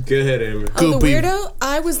weirdo? Go ahead, Amber. Oh, the Goopy. weirdo?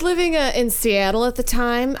 I was living in Seattle at the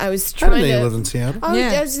time. I was I trying didn't know to. you live in Seattle.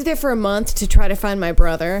 I was there for a month to try to find my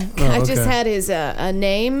brother. I just okay. had his a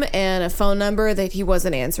name and a phone number that he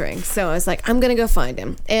wasn't answering. So I was like, I'm gonna go find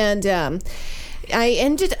him. And I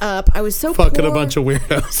ended up. I was so Fucking poor, a bunch of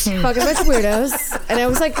weirdos. fucking a bunch of weirdos, and I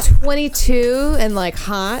was like 22 and like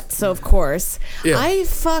hot. So of course, Yeah. I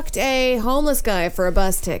fucked a homeless guy for a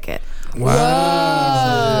bus ticket.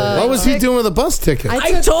 Wow. What was he doing with a bus ticket?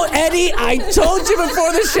 I told Eddie, I told you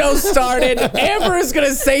before the show started, Amber is going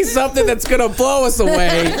to say something that's going to blow us away.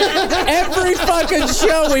 Every fucking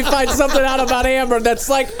show we find something out about Amber that's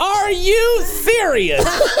like, are you serious?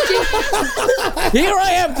 Here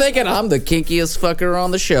I am thinking, I'm the kinkiest fucker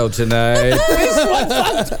on the show tonight. This one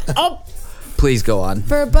fucked up. Please go on.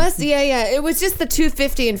 For a bus, yeah. It was just the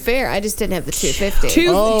 $2.50 in fare. I just didn't have the $2.50.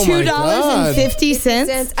 Oh my God.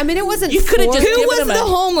 $2.50. I mean, it wasn't. You coulda just Who given was him the a-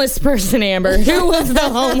 homeless person, Amber? Who was the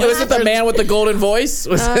homeless? Was it the man with the golden voice?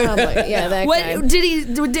 Yeah, that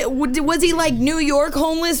guy. What was he like New York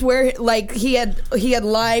homeless, where like he had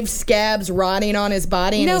live scabs rotting on his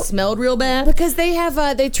body and No. he smelled real bad? Because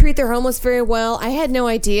they treat their homeless very well. I had no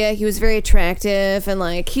idea. He was very attractive, and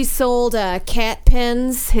like he sold cat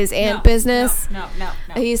pens, his aunt business. No.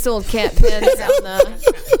 He sold cat pens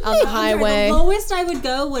on the highway. The lowest I would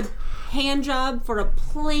go would hand job for a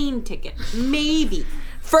plane ticket. Maybe.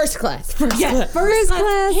 First class. First class.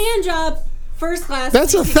 Hand job. First class.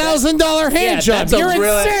 That's $1,000 hand job. that's You're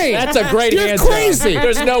insane. That's a great You're hand crazy. job.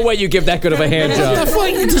 There's no way you give that good of a hand job.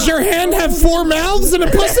 Does your hand have 4 mouths and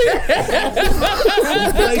a pussy?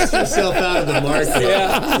 Price yourself out of the market.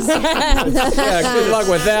 Yeah, good luck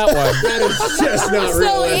with that one. That is just not So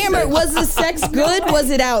realistic. Amber, was the sex good?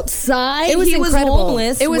 Was it outside? It was he incredible. was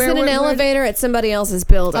homeless. It was in an elevator at somebody else's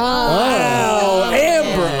building. Wow,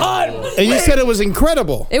 Amber. And you said it was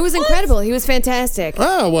incredible. It was incredible. He was fantastic.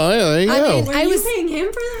 Oh, well, yeah, there you go. Were you paying him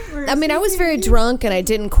for that? Or I mean, I was he very paying you? drunk and I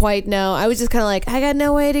didn't quite know. I was just kind of like, I got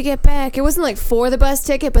no way to get back. It wasn't like for the bus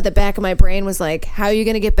ticket, but the back of my brain was like, how are you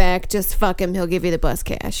going to get back? Just fuck him. He'll give you the bus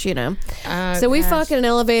cash, you know? So we fuck in an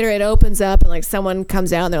elevator. It opens up and like someone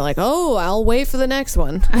comes out and they're like, oh, I'll wait for the next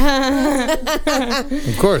one. Of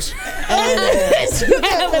course.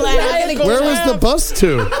 Where was the bus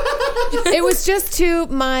to? It was just to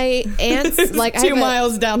my aunt's, like 2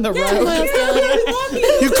 miles down the road. 2 miles down.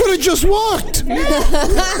 You could have just walked. 2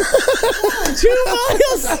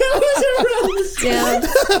 miles. Yeah.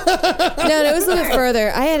 No, it was a little bit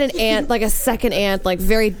further. I had an aunt, like a second aunt, like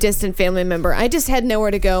very distant family member. I just had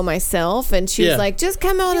nowhere to go myself, and she was Yeah. like, just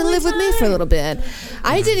come out and live with me for a little bit.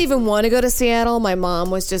 I didn't even want to go to Seattle. My mom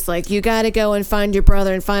was just like, you got to go and find your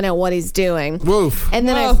brother and find out what he's doing. Woof. And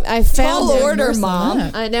then I found Tall him. order,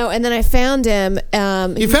 Mom. I know. And then I found him.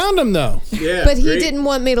 You found him, though. Yeah, But he great. didn't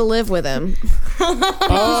want me to live with him.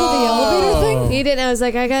 Oh. He didn't. I was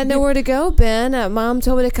like, I got nowhere to go, Ben. Mom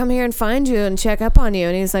told me to come here and find you and check up on you.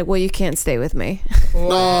 And he's like, well, you can't stay with me.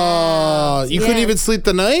 Oh, you couldn't Yeah. even sleep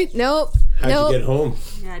the night? Nope. How'd Nope. you get home?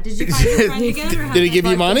 Yeah. Did you find your friend again? Or Did he give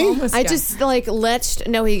you money? I just like letched.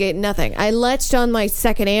 No, he gave nothing. I letched on my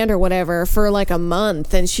second aunt or whatever for like a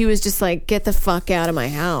month, and she was just like, "Get the fuck out of my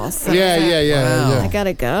house." And Yeah, I was like, yeah. I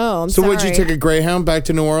gotta go. I'm So sorry. would you take a Greyhound back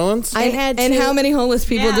to New Orleans? I had And to, how many homeless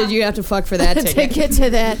people did you have to fuck for that to ticket? get to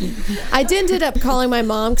that. I ended up calling my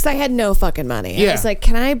mom because I had no fucking money. Yeah. I was like,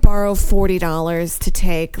 "Can I borrow $40 to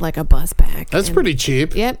take like a bus back?" That's And- pretty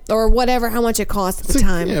cheap. Yep, or whatever, how much it cost at the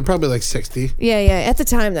time. Yeah, probably like 60. Yeah. At the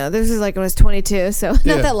time, though, this was like when I was 22, so not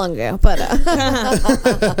Yeah. that long ago. But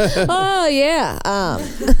oh yeah,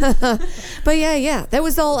 but yeah, that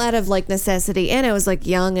was all out of like necessity, and I was like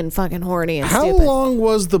young and fucking horny and How stupid. long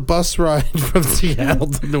was the bus ride from Seattle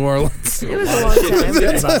to New Orleans? It was a long time.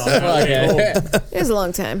 Okay. It was a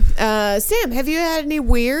long time. Sam, have you had any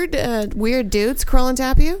weird dudes crawl on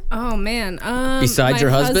top of you? Oh man. Besides my your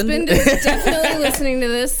husband? is definitely listening to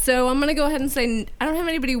this, so I'm gonna go ahead and say I don't have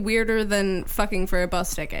anybody weirder than fucking for a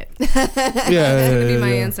bus ticket. Yeah, That's gonna be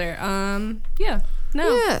my answer. Yeah.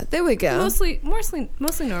 No. Yeah, there we go. Mostly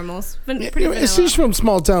normals. Pretty vanilla. She's from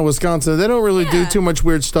small town Wisconsin. They don't really do too much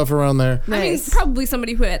weird stuff around there. I mean, probably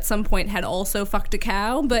somebody who at some point had also fucked a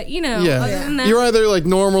cow, but other than that. You're either like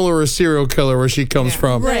normal or a serial killer where she comes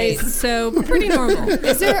from. Right, so pretty normal.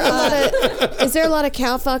 Is there a lot of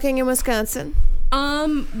cow fucking in Wisconsin?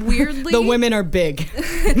 Weirdly, The women are big.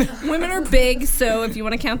 women are big, so if you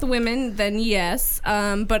want to count the women, then yes.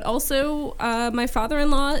 But also, my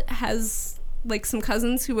father-in-law has like some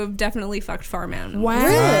cousins who have definitely fucked farm animals. Wow.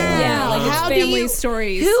 Really? Yeah, like How it's do family you-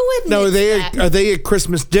 stories. Who admits No, that? are they at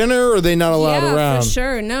Christmas dinner or are they not allowed yeah, around? for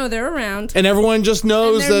sure. No, they're around. And everyone just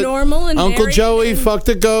knows And they're that normal and Uncle married Joey and- fucked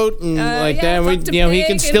a goat and like yeah, that. fucked a He pig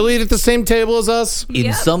can still and- eat at the same table as us. In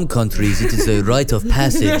Yep. some countries, it is a rite of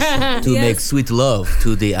passage to Yes. make sweet love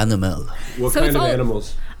to the animal. What So kind it's of all-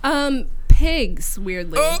 animals? Pigs,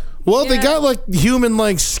 weirdly. Well, they Yeah. got like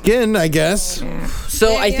human-like skin, I guess,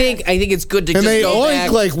 So I think it's good to and just they go oink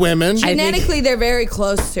back. like women. Genetically, they're very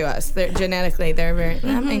close to us. That makes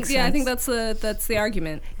sense. Yeah, I think that's the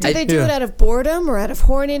argument. Do they do yeah. it out of boredom or out of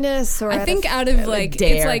horniness or I think out of like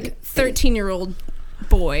dare. it's like 13-year-old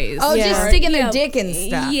boys. Oh, Yeah. just sticking their dick and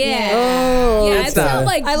stuff. Yeah. Oh, yeah, it's it's not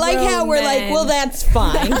like I like how grown we're like, men. well, that's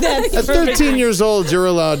fine. That's At 13 years old, you're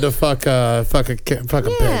allowed to fuck a pig, I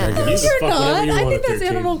guess. You just You're fuck whatever not. you I want think at that's 13.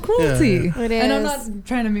 animal cruelty. It And I'm is. not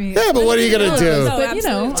trying to be. Yeah, but what are you gonna do? No, But you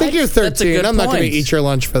know, Take your 13. good I'm not going to point. eat your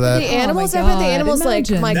lunch for The that. animals, my I bet the God, animals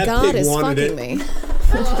imagine. like, my That God pig is wanted fucking it. me.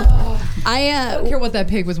 I don't care what that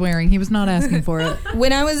pig was wearing. He was not asking for it.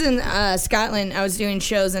 when I was in Scotland, I was doing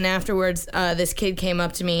shows, and afterwards, this kid came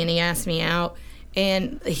up to me and he asked me out.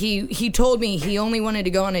 And he told me he only wanted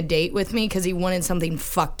to go on a date with me because he wanted something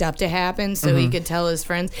fucked up to happen so he could tell his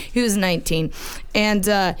friends. He was 19, and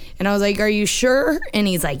I was like, "Are you sure?" And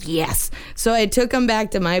he's like, "Yes." So I took him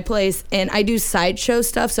back to my place, and I do sideshow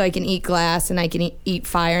stuff, so I can eat glass and I can eat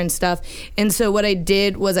fire and stuff. And so what I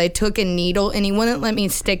did was I took a needle, and he wouldn't let me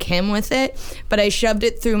stick him with it, but I shoved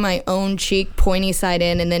it through my own cheek, pointy side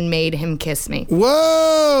in, and then made him kiss me.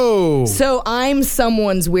 Whoa. So I'm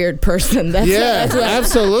someone's weird person. Yeah,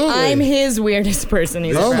 absolutely. I'm his weirdest person.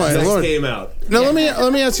 He's Oh, my Sex Lord. came out. Now let me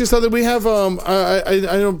ask you something. We have I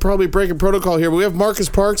don't probably breaking protocol here, but we have Marcus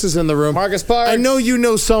Parks is in the room. Marcus Parks. I know you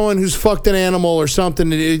know someone who's fucked an animal or something.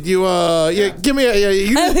 Give me you.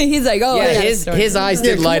 He's like, oh, Yeah, I got a his story. eyes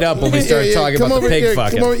did light up when we started talking come about the over pig here,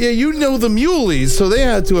 fucking. come over- yeah, you know the Muleys, so they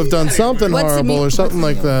had to have done something What's the horrible or something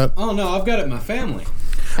like that. Oh no, I've got it in my family.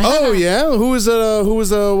 Oh yeah,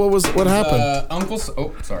 what happened? Uncle's.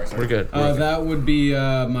 Oh, sorry. We're good. That would be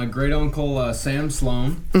my great uncle Sam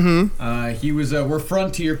Sloan. Mm-hmm. He was. We're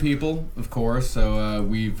frontier people, of course, so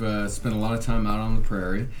we've spent a lot of time out on the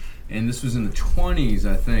prairie. And this was in the 20s,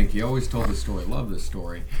 I think. He always told this story. Love this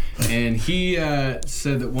story. And he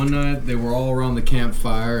said that one night they were all around the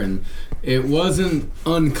campfire, and it wasn't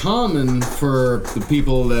uncommon for the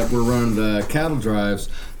people that were running the cattle drives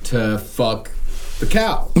to fuck the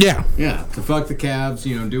cow. Yeah. Yeah, to fuck the calves,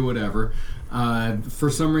 do whatever. For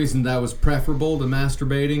some reason, that was preferable to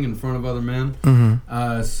masturbating in front of other men.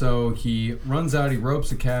 Mm-hmm. So he runs out, he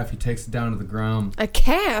ropes a calf, he takes it down to the ground. a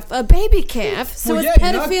calf, a baby calf. So Well, it's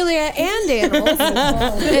yeah, you're not- pedophilia and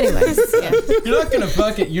animals. Anyways, yeah. You're not gonna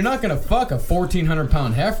fuck it. You're not gonna fuck a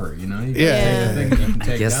 1,400-pound heifer. You gotta Yeah. take the thing you can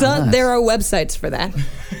take guess down. So there are websites for that.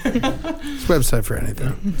 It's a website for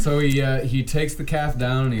anything. So he takes the calf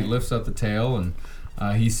down and he lifts up the tail and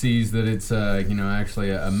he sees that it's actually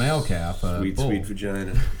a male calf. A Sweet, bull. sweet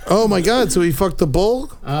vagina. Oh my God! So he fucked the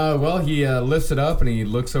bull? Well, he lifts it up and he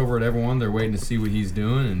looks over at everyone. They're waiting to see what he's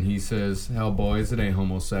doing, and he says, "Hell, boys, it ain't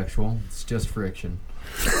homosexual. It's just friction."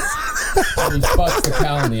 He fucks the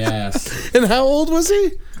cow in the ass. And how old was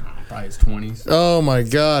he? Probably his 20s. Oh my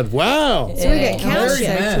God! Wow. So we get cow Married shit.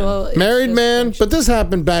 man. Well, Married man, but this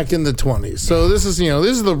happened back in the 20s. So this is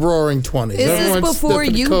the roaring 20s. This is Everyone's before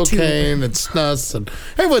sniffing YouTube. cocaine and snuts, and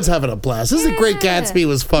everyone's having a blast. This is the Great Gatsby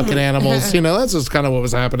was fucking animals. That's just kind of what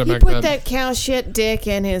was happening He back put then. that cow shit dick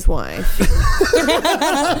in his wife.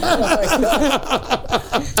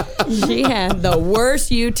 she had the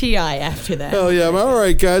worst UTI after that. Oh yeah, all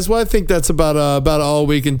right, guys. Well, I think that's about all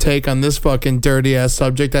we can take on this fucking dirty ass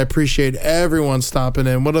subject. I appreciate everyone stopping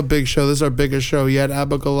in. What a big show! This is our biggest show yet.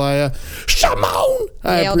 Abigoliah Shamaun.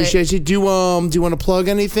 I Nailed appreciate you. Do you want to plug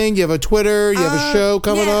anything? You have a Twitter? You have a show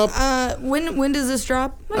coming up? When does this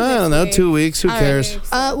drop? I don't know. 2 weeks. Who All right. cares?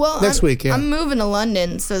 Next week, yeah. I'm moving to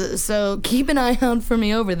London, so keep an eye out for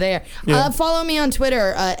me over there. Yeah. Follow me on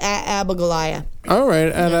Twitter at Abigoliah. All right,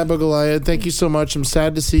 at Abigoliah, thank you so much. I'm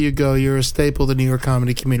sad to see you go. You're a staple of the New York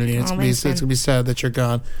comedy community. And it's gonna be sad that you're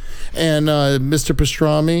gone. And Mr.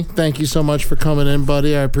 Pastrami, thank you so much for coming in,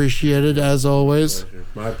 buddy. I appreciate it as always.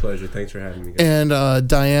 My pleasure. Thanks for having me, guys. And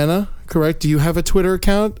Diana, correct? Do you have a Twitter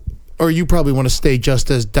account? Or you probably want to stay just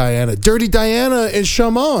as Diana. Dirty Diana and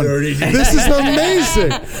Shamaun. This is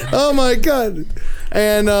amazing. Oh, my God.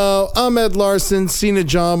 And Ahmed Larson, Seena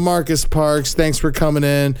John, Marcus Parks, thanks for coming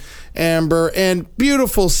in. Amber, and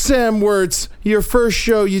beautiful Sam Wirtz. Your first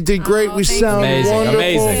show, you did great. We sound wonderful.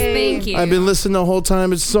 Amazing. Thank you. I've been listening the whole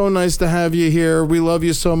time. It's so nice to have you here. We love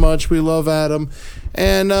you so much. We love Adam.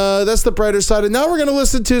 And that's the brighter side. And now we're going to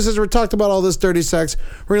listen to, since we talked about all this dirty sex,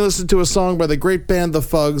 we're going to listen to a song by the great band The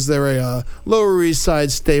Fugs. They're a Lower East Side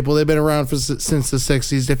staple. They've been around since the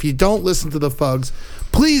 60s. If you don't listen to The Fugs,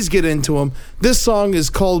 please get into them. This song is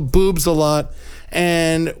called Boobs a Lot.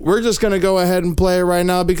 And we're just going to go ahead and play it right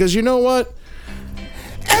now because you know what?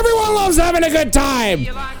 Everyone loves having a good time.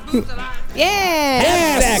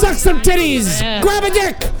 Yeah, suck some titties. Yeah. Grab a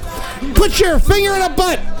dick. Put your finger in a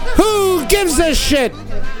butt. Who gives a shit?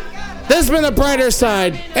 This has been the brighter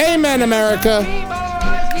side. Amen, America.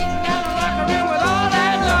 Why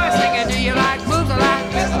do you like boobs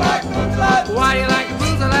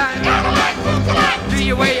a lot? Do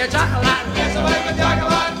you wear your chocolate? Yes, I wear my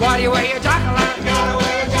chocolate. Why do you wear your chocolate? Gotta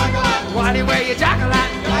wear your chocolate. Why do you wear your chocolate?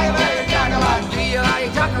 I wear your chocolate. Do you like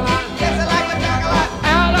your chocolate? Yes, I like my chocolate.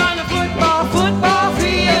 Out on the football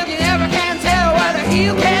field, you never can tell whether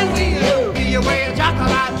heel can wheel. Do you wear your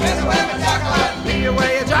chocolate? Yes, I wear my chocolate. Do you wear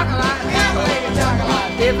your chocolate? Yes, I wear your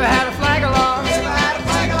chocolate. If I had a flag along, if I had a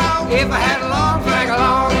flag along, if I had a long flag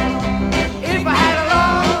along, if I had a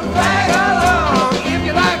long flag along, if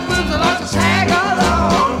you like boobs a lot, just tag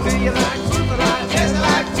along. Do you like boobs a lot? Yes, I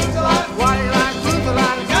like boobs a lot. Why do you like boobs a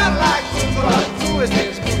lot? Gotta like boobs a lot. Who is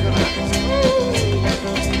this boobs a lot?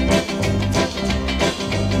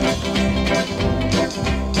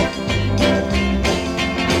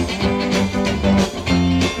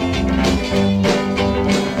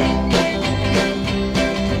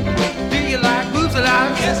 Do you like boobs a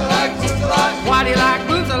lot? Yes, I like boobs a lot. Why do you like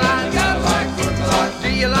boobs a lot? Gotta like boobs a lot. Do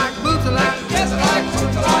you like boobs a lot? Yes, I like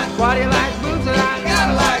boobs a lot. Why do you like boobs a lot?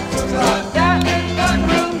 Gotta like boobs a lot. Down in the locker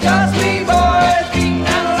room, just me boys, beating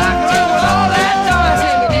down the locker room with all that noise.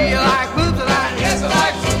 Singing, do you like boobs a lot? Yes, I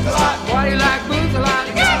like boobs a lot. Why do you like boobs a lot?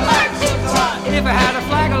 Gotta like boobs a lot. If I had a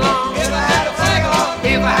flag along, if I had a flag along,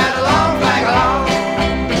 if I had a long flag along,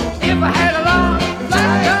 if I had a long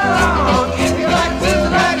flag along, if you like boobs a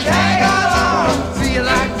lot, tag along. Do you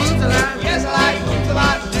like boobs a lot? Yes, I like boobs a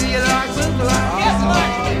lot. Do you like boobs a lot? Yes, I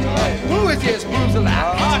like boobs a lot. Who is this boobs a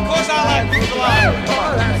lot? Of course I like boobs a lot.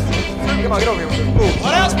 Come on, get over here with boobs.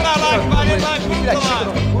 What else would I like if I didn't like boobs a lot?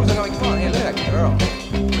 Boobs are going, come on, hey, look at that girl.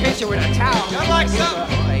 Hit you with a towel. I like some.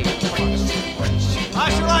 I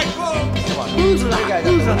should like boobs. Boobs a lot.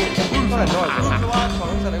 Boobs a lot. Boobs a lot.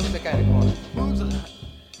 Boobs a lot. Boobs a lot.